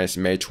 which is nice,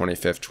 May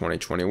 25th,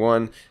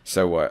 2021.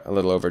 So what, a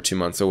little over 2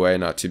 months away,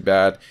 not too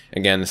bad.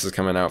 Again, this is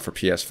coming out for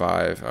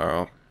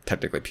PS5,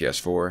 technically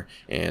PS4,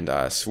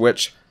 and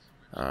Switch.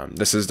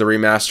 This is the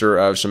remaster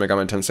of Shin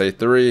Megami Tensei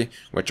 3,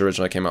 which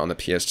originally came out on the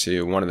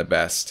PS2, one of the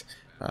best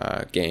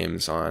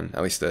games on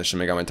at least the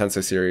Shin Megami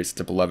Tensei series. It's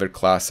a beloved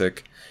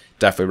classic.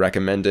 Definitely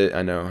recommend it.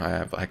 I know I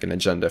have like an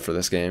agenda for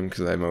this game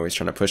because I'm always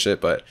trying to push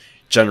it, but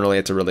generally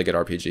it's a really good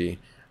RPG.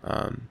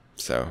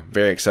 So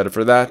very excited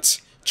for that.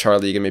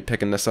 Charlie, you gonna be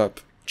picking this up,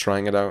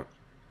 trying it out?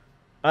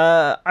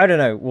 I don't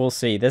know. We'll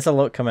see. There's a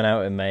lot coming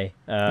out in May.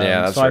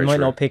 Yeah, that's so I very might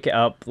true. not pick it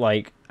up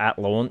like at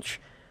launch,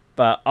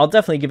 but I'll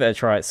definitely give it a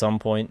try at some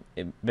point.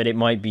 But it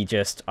might be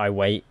just I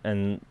wait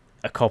and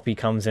a copy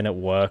comes in at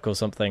work or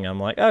something. I'm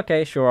like,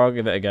 okay, sure, I'll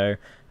give it a go,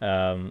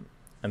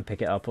 and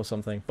pick it up or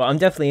something. But I'm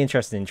definitely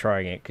interested in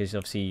trying it because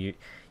obviously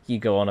you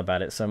go on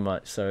about it so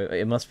much, so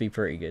it must be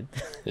pretty good.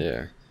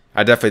 Yeah.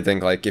 I definitely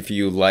think, like, if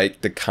you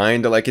like the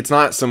kind of, like, it's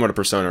not similar to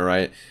Persona,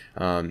 right?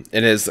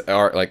 It is,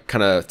 like,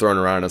 kind of thrown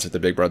around as, like, the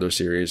Big Brother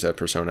series of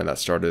Persona that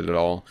started it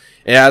all.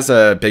 It has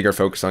a bigger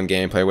focus on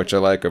gameplay, which I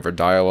like, over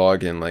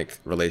dialogue and, like,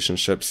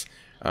 relationships,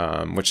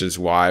 which is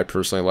why I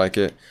personally like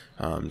it,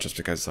 just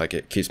because, like,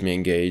 it keeps me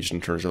engaged in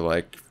terms of,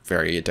 like,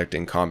 very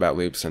addicting combat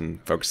loops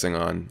and focusing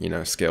on, you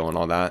know, skill and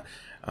all that.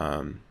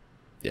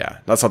 Yeah,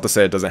 that's not to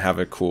say it doesn't have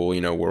a cool,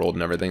 you know, world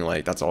and everything.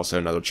 Like, that's also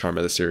another charm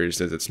of the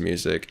series, is its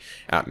music,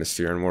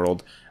 atmosphere, and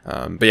world.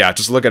 But yeah,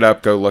 just look it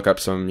up. Go look up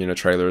some, you know,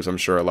 trailers. I'm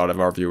sure a lot of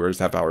our viewers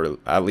have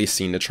at least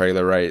seen the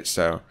trailer, right?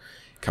 So,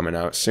 coming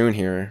out soon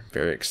here.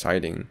 Very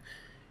exciting.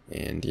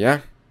 And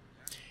yeah.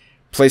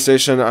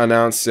 PlayStation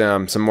announced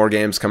some more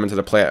games coming to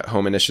the Play at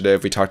Home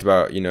initiative. We talked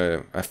about,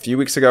 a few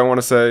weeks ago, I want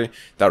to say,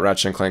 that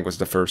Ratchet and Clank was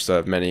the first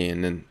of many.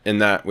 And then in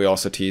that, we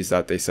also teased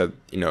that they said,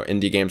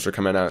 indie games are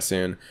coming out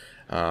soon.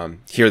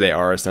 Here they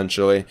are,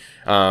 essentially.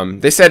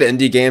 They said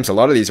indie games. A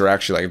lot of these are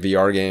actually like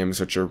VR games,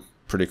 which are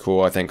pretty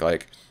cool. I think,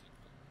 like,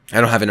 I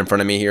don't have it in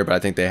front of me here, but I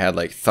think they had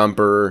like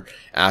Thumper,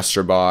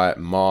 Astrobot,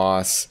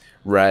 Moss,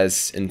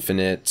 Res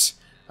Infinite,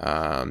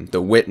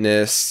 The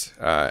Witness,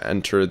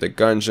 Enter the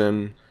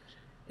Gungeon,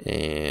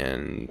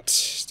 and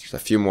there's a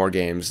few more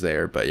games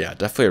there. But yeah,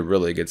 definitely a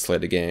really good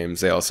slate of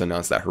games. They also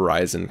announced that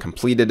Horizon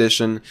Complete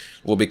Edition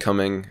will be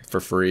coming for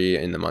free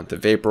in the month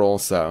of April.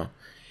 So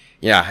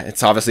yeah,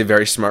 it's obviously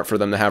very smart for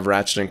them to have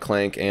Ratchet and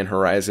Clank and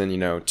Horizon,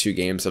 two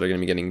games that are going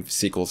to be getting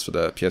sequels for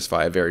the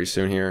PS5 very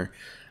soon here.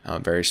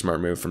 Very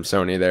smart move from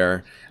Sony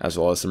there, as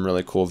well as some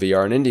really cool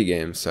VR and indie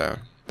games. So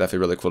definitely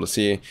really cool to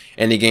see.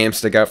 Any games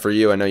stick out for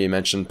you? I know you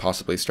mentioned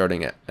possibly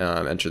starting at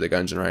Enter the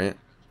Gungeon, right?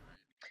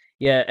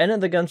 Yeah, Enter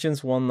the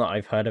Gungeon's one that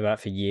I've heard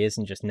about for years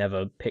and just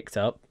never picked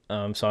up.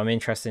 So I'm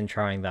interested in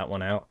trying that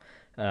one out.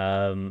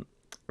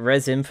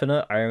 Res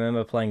Infinite, I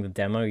remember playing the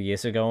demo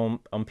years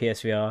ago on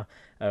PSVR.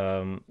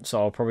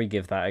 So I'll probably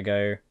give that a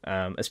go.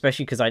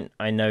 Especially because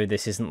I know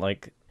this isn't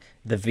like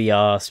the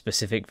VR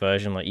specific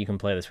version. Like, you can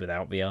play this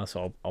without VR,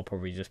 so I'll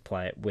probably just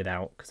play it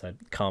without, because I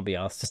can't be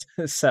asked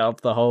to set up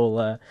the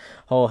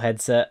whole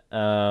headset.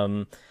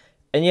 And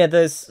yeah,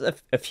 there's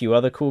a few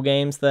other cool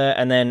games there,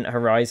 and then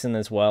Horizon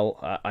as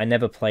well. I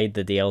never played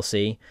the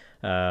DLC,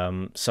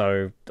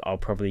 so I'll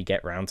probably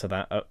get round to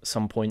that at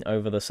some point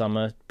over the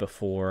summer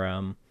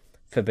before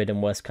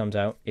Forbidden West comes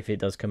out, if it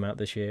does come out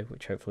this year,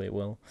 which hopefully it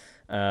will.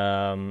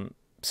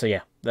 So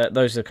yeah,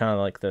 those are kind of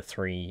like the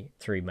three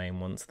main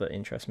ones that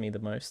interest me the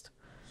most.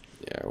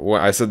 Yeah,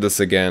 well, I said this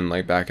again,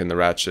 like back in the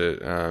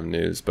Ratchet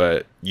news,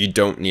 but you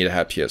don't need to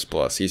have PS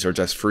Plus. These are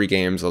just free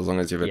games. As long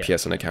as you have a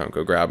PSN account,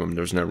 go grab them.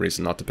 There's no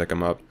reason not to pick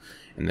them up,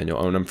 and then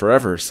you'll own them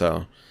forever.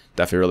 So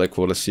definitely really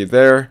cool to see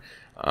there.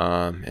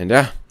 And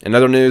yeah, in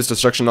other news,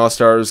 Destruction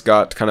AllStars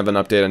got kind of an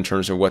update in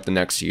terms of what the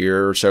next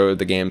year or so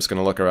the game's going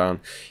to look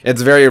around.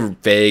 It's very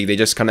vague. They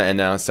just kind of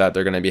announced that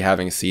they're going to be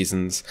having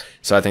seasons.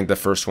 So I think the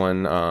first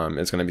one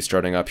is going to be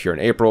starting up here in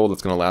April.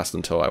 That's going to last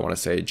until, I want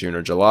to say, June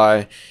or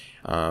July.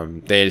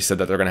 They said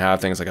that they're going to have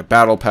things like a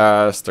battle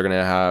pass. They're going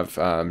to have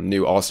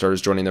new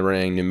AllStars joining the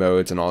ring, new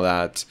modes and all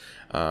that,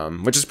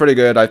 which is pretty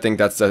good. I think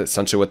that's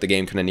essentially what the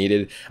game kind of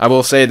needed. I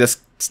will say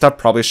this stuff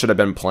probably should have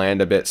been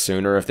planned a bit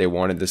sooner if they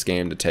wanted this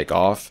game to take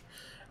off.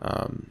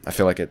 I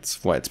feel like it's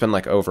been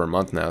like over a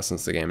month now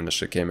since the game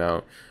initially came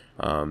out.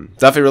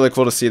 Definitely really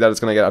cool to see that it's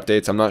going to get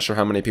updates. I'm not sure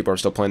how many people are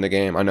still playing the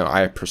game. I know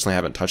I personally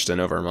haven't touched it in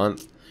over a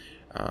month.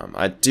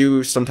 I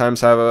do sometimes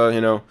have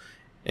a,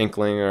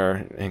 inkling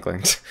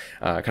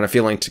kind of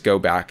feeling to go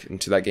back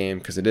into that game,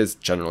 because it is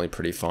generally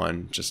pretty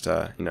fun just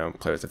to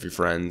play with a few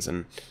friends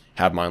and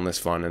have mindless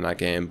fun in that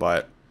game.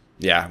 But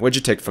yeah, what'd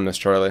you take from this,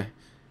 Charlie?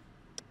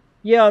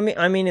 Yeah,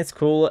 I mean it's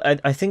cool.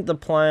 I think the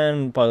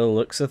plan, by the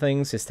looks of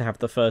things, is to have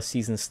the first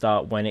season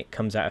start when it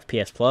comes out of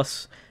PS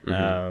Plus,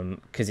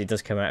 because it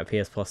does come out of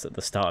PS Plus at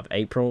the start of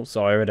April.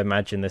 So I would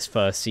imagine this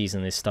first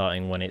season is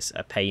starting when it's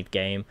a paid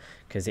game,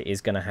 because it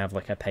is going to have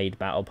like a paid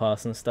battle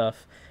pass and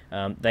stuff.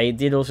 They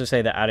did also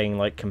say that adding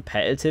like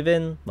competitive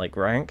in, like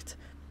ranked.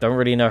 Don't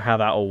really know how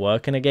that'll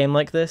work in a game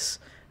like this,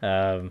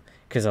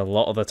 because a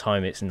lot of the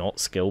time it's not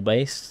skill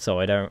based. So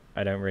I don't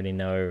really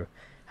know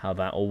how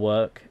that'll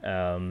work.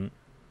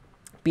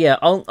 But yeah,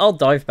 I'll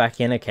dive back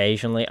in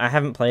occasionally. I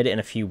haven't played it in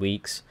a few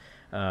weeks,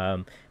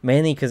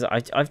 mainly because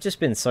I've just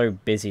been so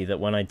busy that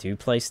when I do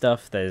play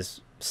stuff,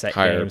 there's set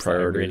games that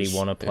I really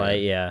want to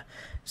play. Yeah.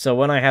 So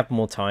when I have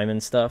more time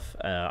and stuff,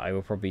 I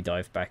will probably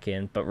dive back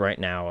in. But right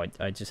now,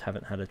 I just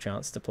haven't had a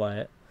chance to play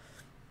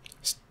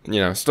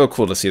it. Still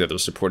cool to see that they're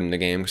supporting the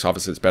game, because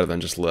obviously it's better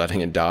than just letting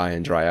it die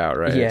and dry out,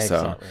 right? Yeah, so,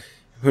 exactly.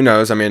 Who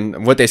knows? I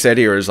mean, what they said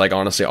here is like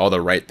honestly all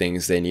the right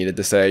things they needed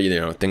to say.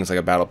 Things like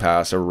a battle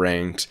pass or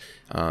ranked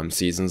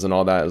seasons and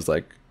all that is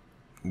like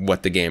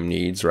what the game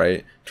needs,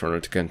 right? In order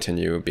to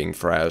continue being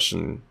fresh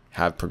and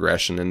have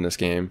progression in this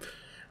game.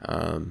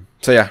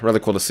 So yeah, really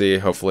cool to see.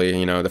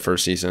 Hopefully, the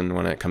first season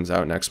when it comes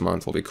out next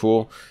month will be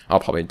cool. I'll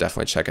probably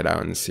definitely check it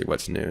out and see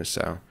what's new.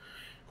 So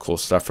cool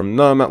stuff from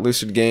them at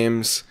Lucid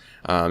Games.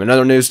 In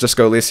other news,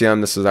 Disco Elysium.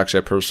 This is actually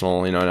a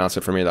personal,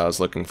 announcement for me that I was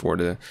looking forward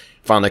to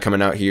finally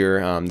coming out here.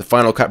 The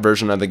final cut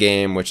version of the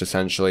game, which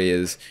essentially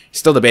is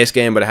still the base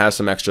game, but it has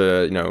some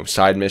extra,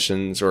 side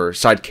missions or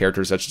side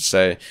characters, I should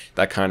say,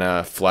 that kind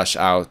of flesh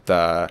out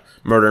the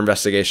murder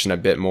investigation a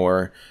bit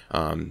more.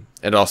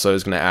 It also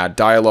is going to add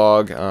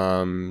dialogue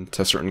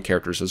to certain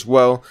characters as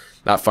well.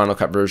 That final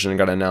cut version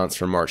got announced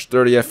for March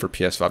 30th for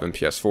PS5 and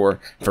PS4.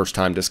 First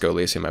time Disco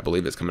Elysium, I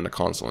believe, is coming to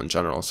console in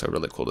general, so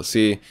really cool to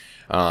see.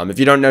 If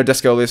you don't know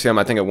Disco Elysium,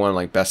 I think it won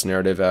like Best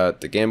Narrative at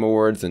the Game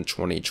Awards in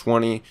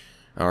 2020,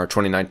 or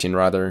 2019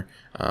 rather.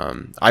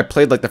 I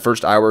played like the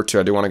first hour or two.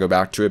 I do want to go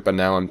back to it, but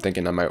now I'm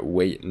thinking I might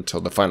wait until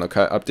the final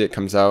cut update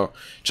comes out,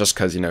 just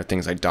because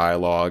things like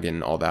dialogue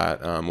and all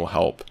that will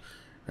help.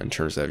 in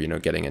terms of, you know,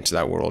 getting into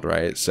that world,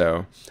 right?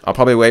 So I'll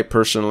probably wait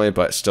personally,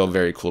 but still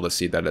very cool to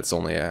see that it's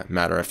only a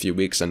matter of a few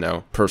weeks. And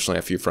know personally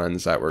a few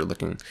friends that were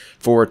looking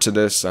forward to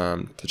this,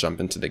 to jump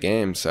into the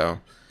game. So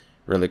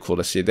really cool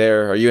to see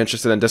there. Are you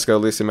interested in Disco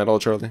Elysium at all,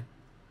 Charlie?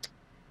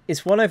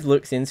 It's one I've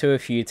looked into a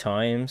few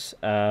times.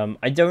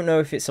 I don't know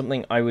if it's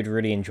something I would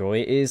really enjoy.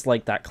 It is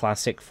like that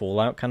classic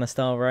Fallout kind of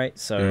style, right?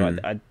 So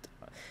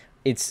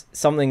it's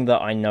something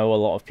that I know a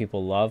lot of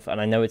people love, and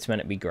I know it's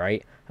meant to be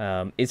great.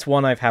 It's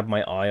one I've had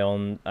my eye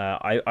on.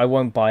 I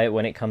won't buy it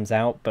when it comes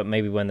out, but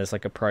maybe when there's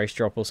like a price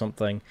drop or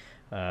something,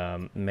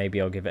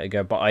 maybe I'll give it a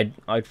go. But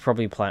I'd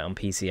probably play it on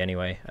PC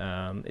anyway.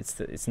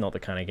 It's not the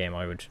kind of game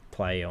I would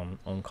play on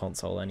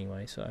console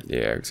anyway. So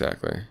yeah,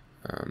 exactly.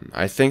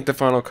 I think the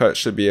Final Cut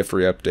should be a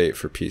free update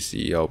for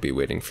PC. I'll be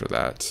waiting for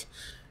that.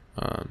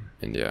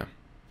 And yeah,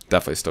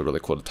 definitely still really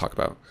cool to talk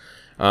about.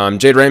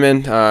 Jade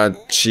Raymond,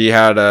 she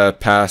had a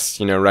past,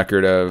 you know,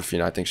 record of, you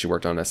know, I think she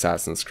worked on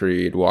Assassin's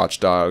Creed, Watch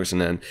Dogs,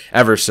 and then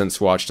ever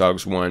since Watch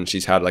Dogs 1,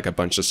 she's had like a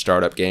bunch of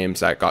startup games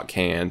that got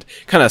canned.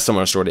 Kind of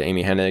similar story to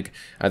Amy Hennig.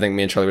 I think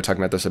me and Charlie were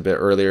talking about this a bit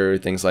earlier.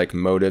 Things like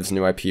Motive's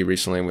new IP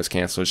recently was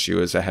canceled. She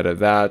was ahead of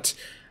that.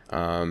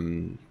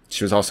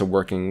 She was also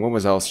working, what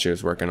was else she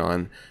was working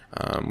on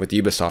with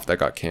Ubisoft that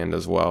got canned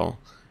as well.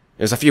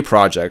 There's a few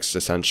projects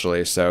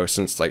essentially, so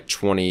since like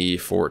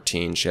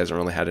 2014 she hasn't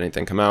really had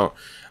anything come out.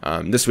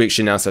 This week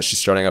she announced that she's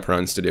starting up her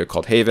own studio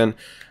called Haven.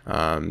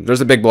 There's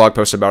a big blog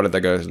post about it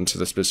that goes into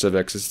the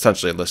specifics. It's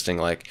essentially listing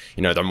like,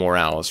 you know, their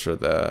morals for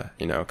the,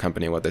 you know,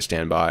 company, what they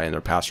stand by and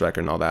their past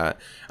record and all that.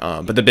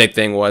 But the big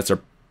thing was they're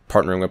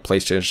partnering with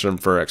PlayStation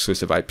for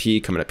exclusive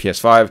IP coming to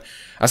PS5.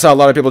 I saw a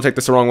lot of people take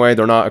this the wrong way.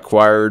 They're not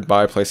acquired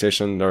by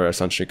PlayStation. They're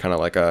essentially kind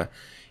of like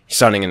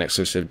signing an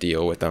exclusive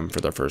deal with them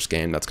for their first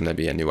game. That's going to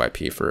be a new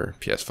IP for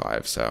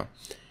PS5. So,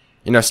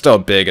 you know, still a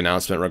big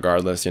announcement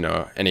regardless. You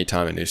know,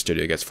 anytime a new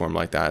studio gets formed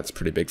like that, it's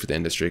pretty big for the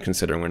industry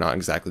considering we're not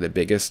exactly the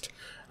biggest.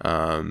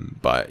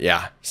 But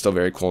yeah, still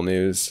very cool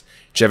news.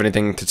 Do you have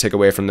anything to take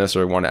away from this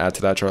or want to add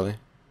to that, Charlie?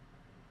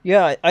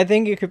 yeah, I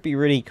think it could be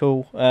really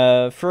cool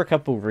for a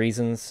couple of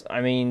reasons.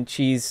 I mean,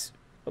 she's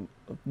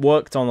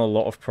worked on a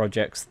lot of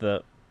projects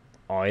that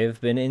I have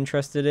been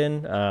interested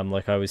in.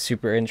 Like I was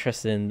super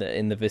interested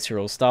in the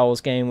Visceral Star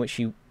Wars game, which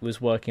she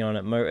was working on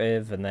at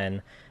Motive, and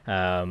then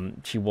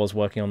she was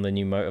working on the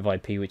new Motive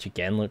IP, which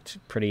again looked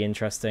pretty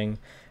interesting.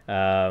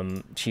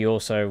 She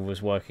also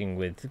was working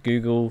with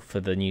Google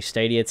for the new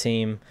Stadia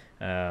team,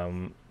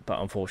 but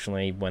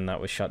unfortunately, when that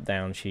was shut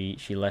down, she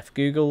left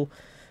Google.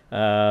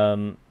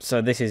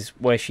 So this is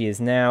where she is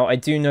now. I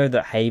do know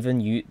that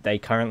Haven, they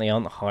currently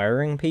aren't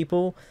hiring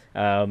people,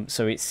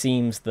 so it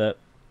seems that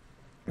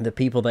the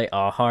people they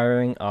are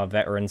hiring are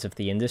veterans of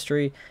the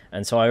industry,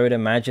 and so I would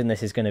imagine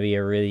this is going to be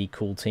a really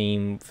cool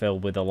team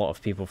filled with a lot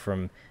of people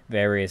from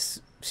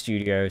various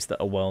studios that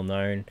are well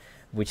known,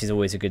 which is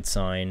always a good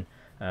sign.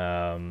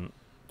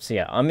 So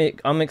yeah,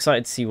 I'm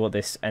excited to see what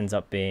this ends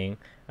up being.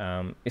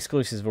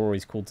 Exclusives are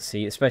always cool to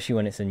see, especially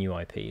when it's a new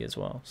IP as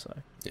well. So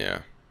yeah,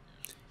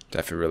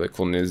 definitely really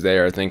cool news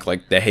there. I think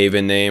like the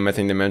Haven name, I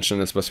think they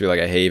mentioned, is supposed to be like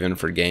a haven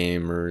for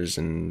gamers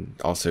and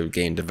also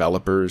game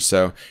developers.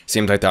 So it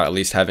seems like they're at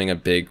least having a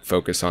big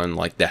focus on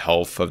like the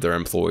health of their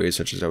employees,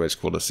 which is always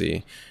cool to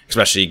see,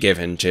 especially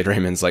given Jade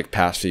Raymond's like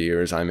past few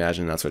years. I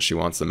imagine that's what she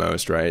wants the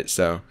most, right?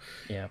 So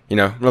yeah, you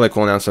know, really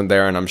cool announcement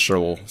there, and I'm sure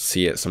we'll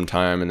see it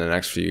sometime in the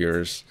next few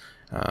years.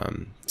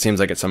 Seems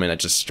like it's something that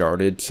just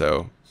started,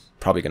 so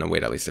probably going to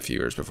wait at least a few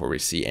years before we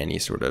see any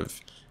sort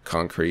of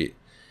concrete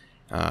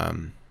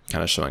kind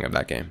of showing of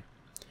that game.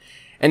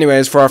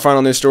 Anyways, for our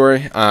final news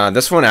story,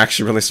 this one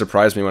actually really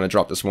surprised me when it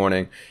dropped this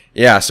morning.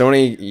 Yeah,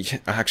 Sony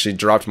actually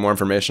dropped more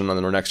information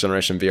on their next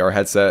generation VR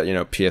headset, you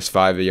know,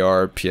 PS5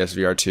 VR,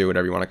 PSVR 2,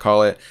 whatever you want to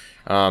call it.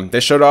 They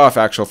showed off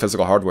actual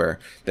physical hardware.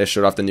 They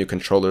showed off the new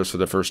controllers for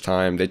the first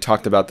time. They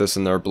talked about this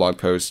in their blog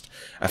post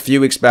a few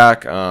weeks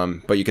back,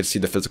 but you could see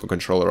the physical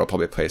controller. I'll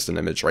probably place an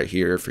image right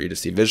here for you to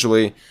see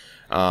visually.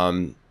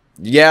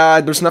 Yeah,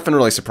 there's nothing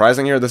really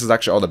surprising here. This is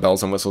actually all the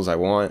bells and whistles I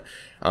want.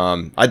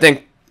 I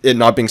think it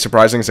not being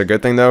surprising is a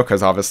good thing, though,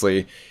 because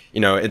obviously,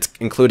 you know, it's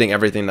including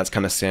everything that's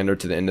kind of standard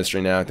to the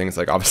industry now. Things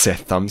like, obviously, a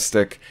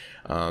thumbstick,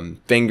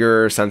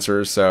 finger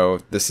sensors. So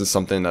this is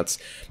something that's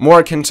more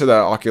akin to the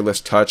Oculus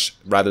Touch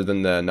rather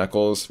than the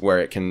Knuckles, where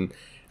it can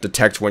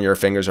detect when your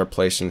fingers are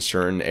placed in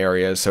certain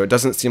areas. So it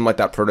doesn't seem like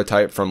that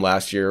prototype from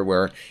last year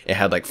where it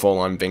had like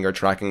full-on finger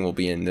tracking will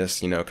be in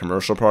this, you know,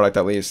 commercial product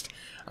at least.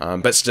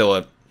 But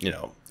still, you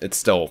know, it's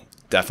still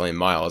definitely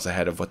miles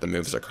ahead of what the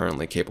moves are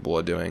currently capable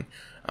of doing.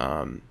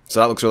 So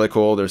that looks really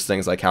cool. There's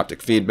things like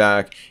haptic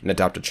feedback and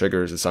adaptive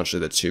triggers, essentially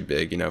the two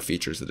big, you know,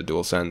 features of the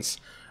DualSense.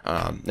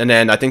 And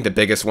then I think the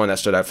biggest one that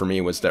stood out for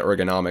me was the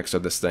ergonomics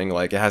of this thing.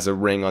 Like, it has a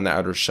ring on the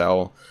outer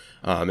shell.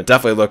 It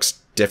definitely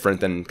looks different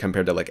than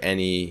compared to like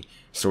any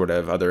sort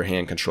of other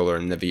hand controller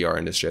in the VR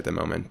industry at the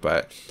moment,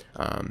 but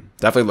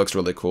definitely looks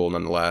really cool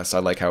nonetheless. I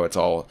like how it's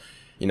all,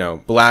 you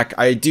know, black.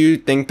 I do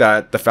think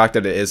that the fact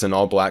that it is an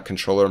all black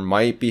controller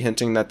might be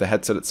hinting that the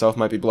headset itself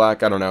might be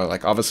black. I don't know.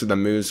 Like, obviously the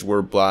moves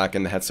were black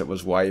and the headset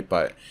was white,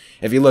 but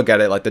if you look at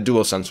it, like, the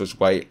DualSense was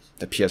white,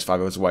 the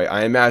PS5 was white.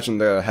 I imagine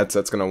the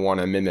headset's going to want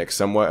to mimic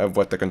somewhat of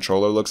what the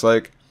controller looks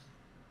like.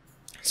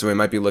 So we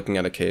might be looking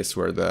at a case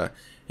where the,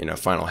 you know,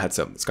 final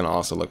headset is going to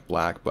also look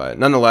black. But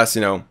nonetheless,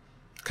 you know,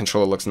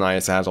 controller looks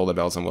nice. It has all the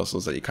bells and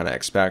whistles that you kind of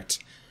expect.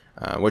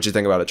 What do you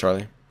think about it,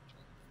 Charlie?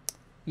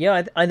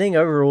 Yeah, I think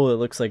overall it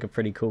looks like a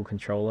pretty cool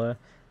controller.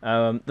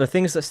 The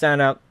things that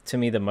stand out to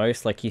me the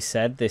most, like you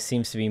said, this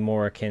seems to be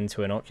more akin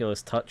to an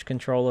Oculus Touch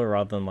controller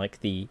rather than like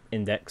the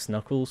Index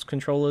Knuckles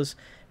controllers,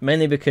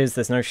 mainly because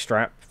there's no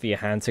strap for your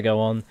hand to go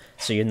on,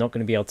 so you're not going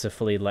to be able to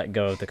fully let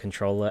go of the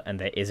controller, and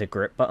there is a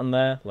grip button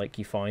there, like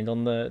you find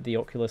on the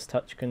Oculus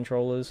Touch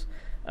controllers,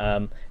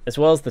 as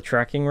well as the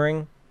tracking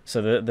ring.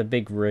 So the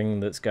big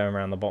ring that's going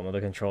around the bottom of the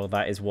controller,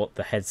 that is what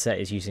the headset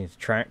is using to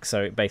track,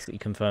 so it basically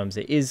confirms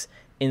it is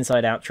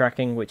inside-out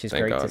tracking, which is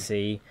great to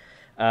see.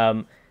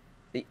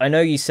 I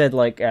know you said,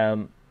 like,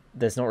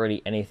 there's not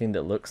really anything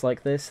that looks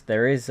like this.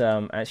 There is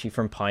actually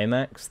from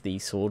Pimax, the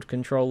sword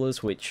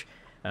controllers, which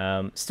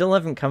still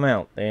haven't come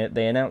out.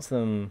 They announced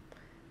them,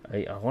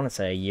 I want to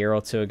say, a year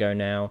or two ago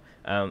now,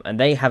 and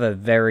they have a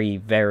very,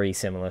 very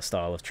similar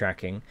style of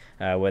tracking,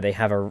 where they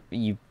have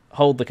you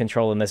hold the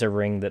controller and there's a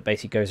ring that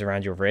basically goes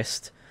around your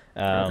wrist,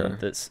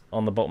 that's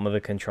on the bottom of the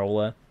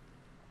controller,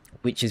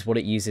 which is what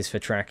it uses for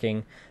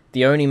tracking.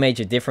 The only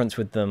major difference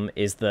with them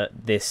is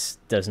that this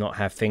does not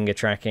have finger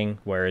tracking,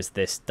 whereas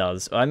this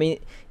does. I mean,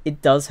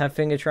 it does have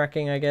finger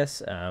tracking, I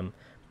guess.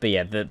 But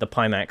yeah, the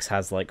Pimax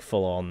has like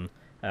full-on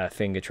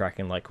finger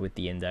tracking, like with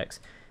the Index.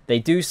 They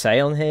do say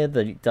on here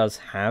that it does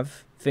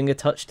have finger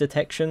touch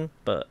detection,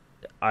 but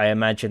I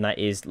imagine that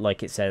is,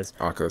 like it says,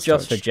 Oculus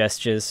just Touch. for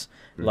gestures,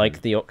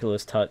 like the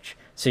Oculus Touch.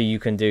 So you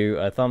can do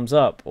a thumbs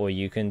up, or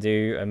you can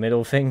do a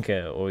middle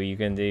finger, or you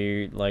can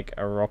do like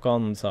a rock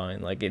on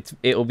sign. Like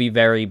it'll be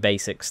very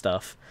basic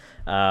stuff.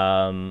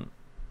 But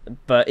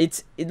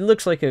it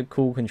looks like a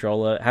cool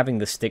controller. Having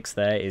the sticks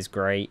there is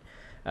great.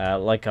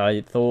 Like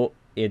I thought,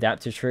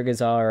 adaptive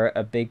triggers are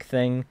a big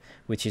thing,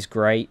 which is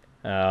great.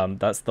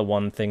 That's the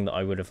one thing that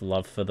I would have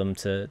loved for them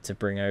to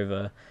bring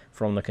over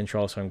from the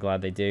controller, so I'm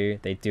glad they do.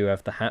 They do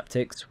have the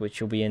haptics, which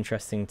will be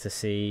interesting to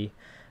see.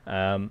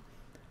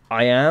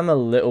 I am a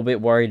little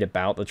bit worried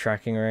about the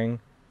tracking ring,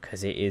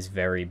 because it is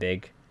very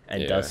big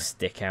and does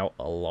stick out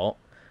a lot.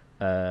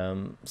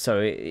 So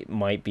it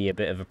might be a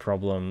bit of a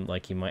problem,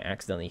 like you might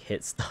accidentally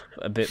hit stuff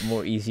a bit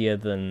more easier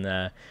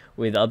than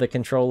with other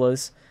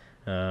controllers.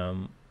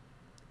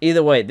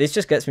 Either way, this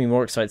just gets me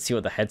more excited to see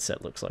what the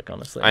headset looks like,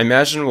 honestly. I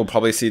imagine we'll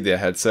probably see the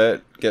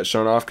headset get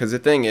shown off, because the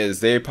thing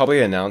is, they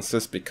probably announced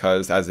this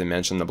because, as they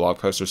mentioned, the blog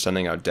posts are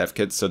sending out dev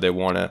kits, so they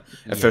want to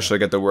officially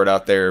get the word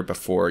out there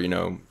before, you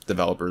know,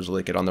 developers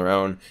leak it on their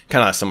own.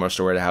 Kind of a similar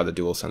story to how the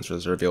DualSense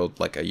was revealed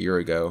like a year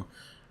ago.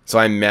 So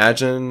I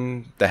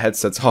imagine the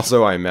headset's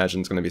also, I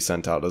imagine, is going to be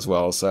sent out as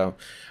well. So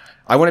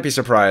I wouldn't be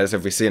surprised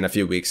if we see in a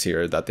few weeks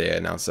here that they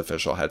announce the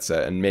official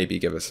headset and maybe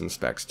give us some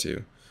specs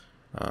too.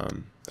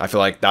 I feel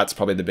like that's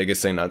probably the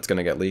biggest thing that's going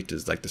to get leaked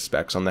is like the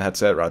specs on the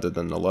headset rather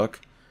than the look.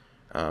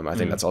 I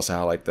think that's also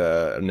how like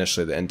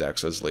initially the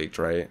Index was leaked,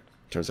 right?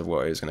 In terms of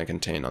what it was going to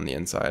contain on the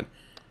inside.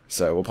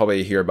 So we'll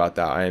probably hear about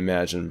that, I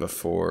imagine,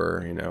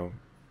 before, you know,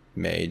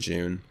 May,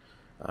 June.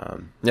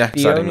 Yeah,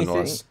 exciting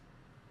nonetheless.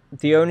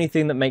 The only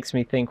thing that makes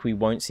me think we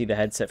won't see the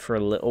headset for a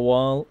little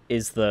while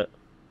is that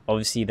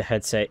obviously the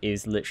headset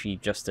is literally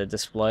just a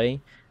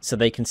display, so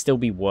they can still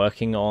be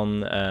working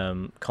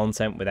on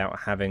content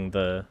without having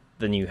the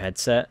new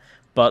headset,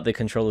 but the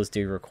controllers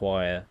do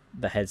require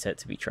the headset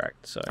to be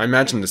tracked. So I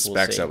imagine the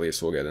specs at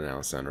least will get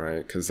announced then,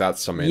 right? Because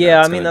that's something.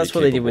 Yeah, I mean that's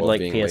what they did with like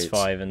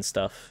PS5 and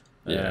stuff.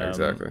 Yeah,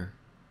 exactly.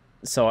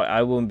 So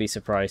I wouldn't be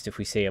surprised if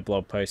we see a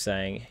blog post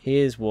saying,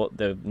 "Here's what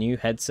the new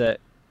headset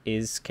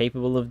is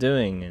capable of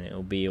doing," and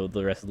it'll be all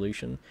the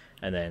resolution,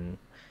 and then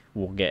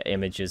we'll get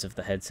images of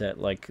the headset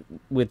like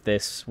with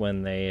this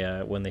when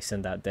they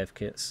send out dev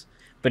kits.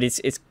 But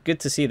it's good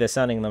to see they're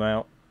sending them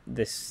out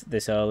this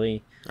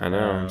early. I know.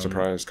 I'm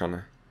surprised, kind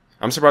of.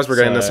 I'm surprised we're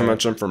getting this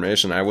much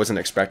information. I wasn't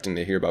expecting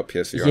to hear about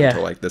PSVR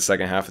until like the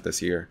second half of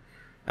this year,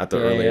 at the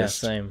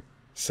earliest. Yeah, same.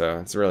 So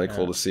it's really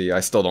cool to see. I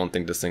still don't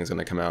think this thing's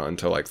gonna come out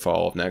until like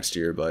fall of next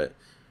year, but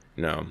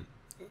you know,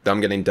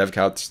 them getting dev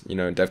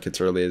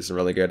kits early is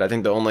really good. I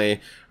think the only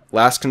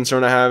last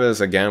concern I have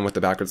is, again, with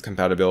the backwards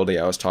compatibility.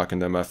 I was talking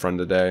to my friend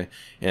today,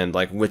 and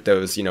like with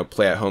those, you know,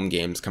 play at home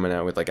games coming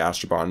out with like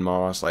Astrobot and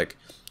Moss, like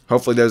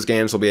hopefully those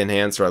games will be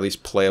enhanced or at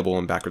least playable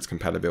in backwards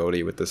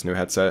compatibility with this new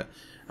headset.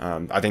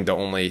 I think the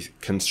only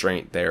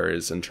constraint there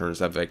is in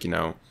terms of like, you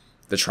know,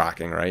 the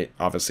tracking, right?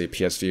 Obviously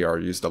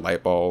PSVR used the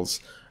light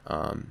balls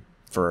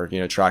for, you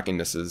know, tracking.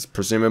 This is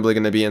presumably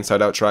going to be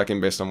inside out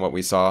tracking based on what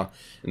we saw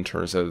in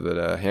terms of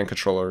the hand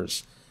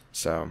controllers.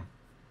 So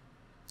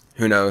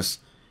who knows?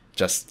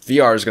 Just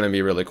VR is going to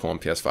be really cool on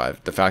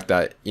PS5. The fact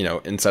that, you know,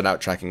 inside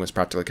out tracking was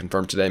practically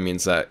confirmed today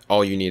means that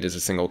all you need is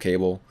a single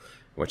cable.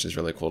 which is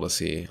really cool to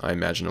see. I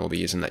imagine we'll be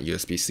using that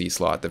USB-C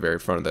slot at the very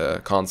front of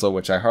the console,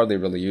 which I hardly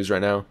really use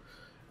right now.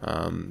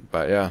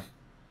 But yeah,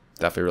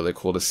 definitely really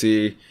cool to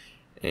see,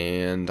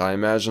 and I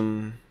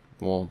imagine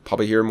we'll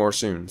probably hear more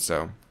soon,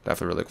 so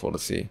definitely really cool to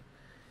see.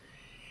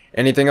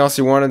 Anything else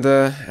you wanted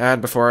to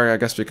add before I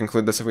guess we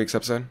conclude this week's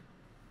episode?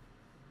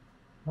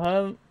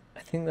 I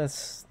think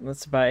that's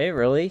about it,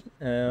 really.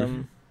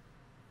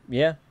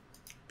 Yeah.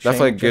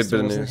 Definitely a Shame good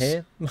Justin bit of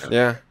wasn't news. here.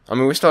 Yeah, I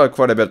mean, we still have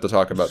quite a bit to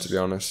talk about, to be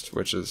honest,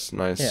 which is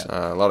nice.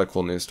 Yeah. A lot of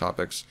cool news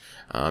topics.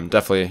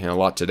 Definitely a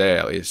lot today,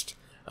 at least.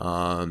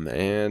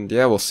 And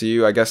yeah, we'll see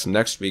you, I guess,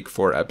 next week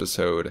for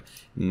episode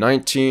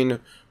 19,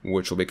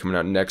 which will be coming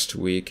out next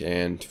week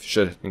and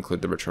should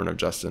include the return of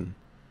Justin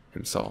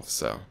himself.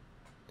 So,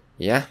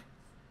 yeah.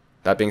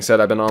 That being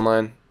said, I've been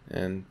Online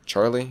and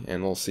Charlie,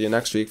 and we'll see you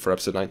next week for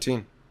episode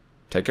 19.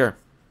 Take care.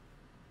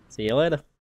 See you later.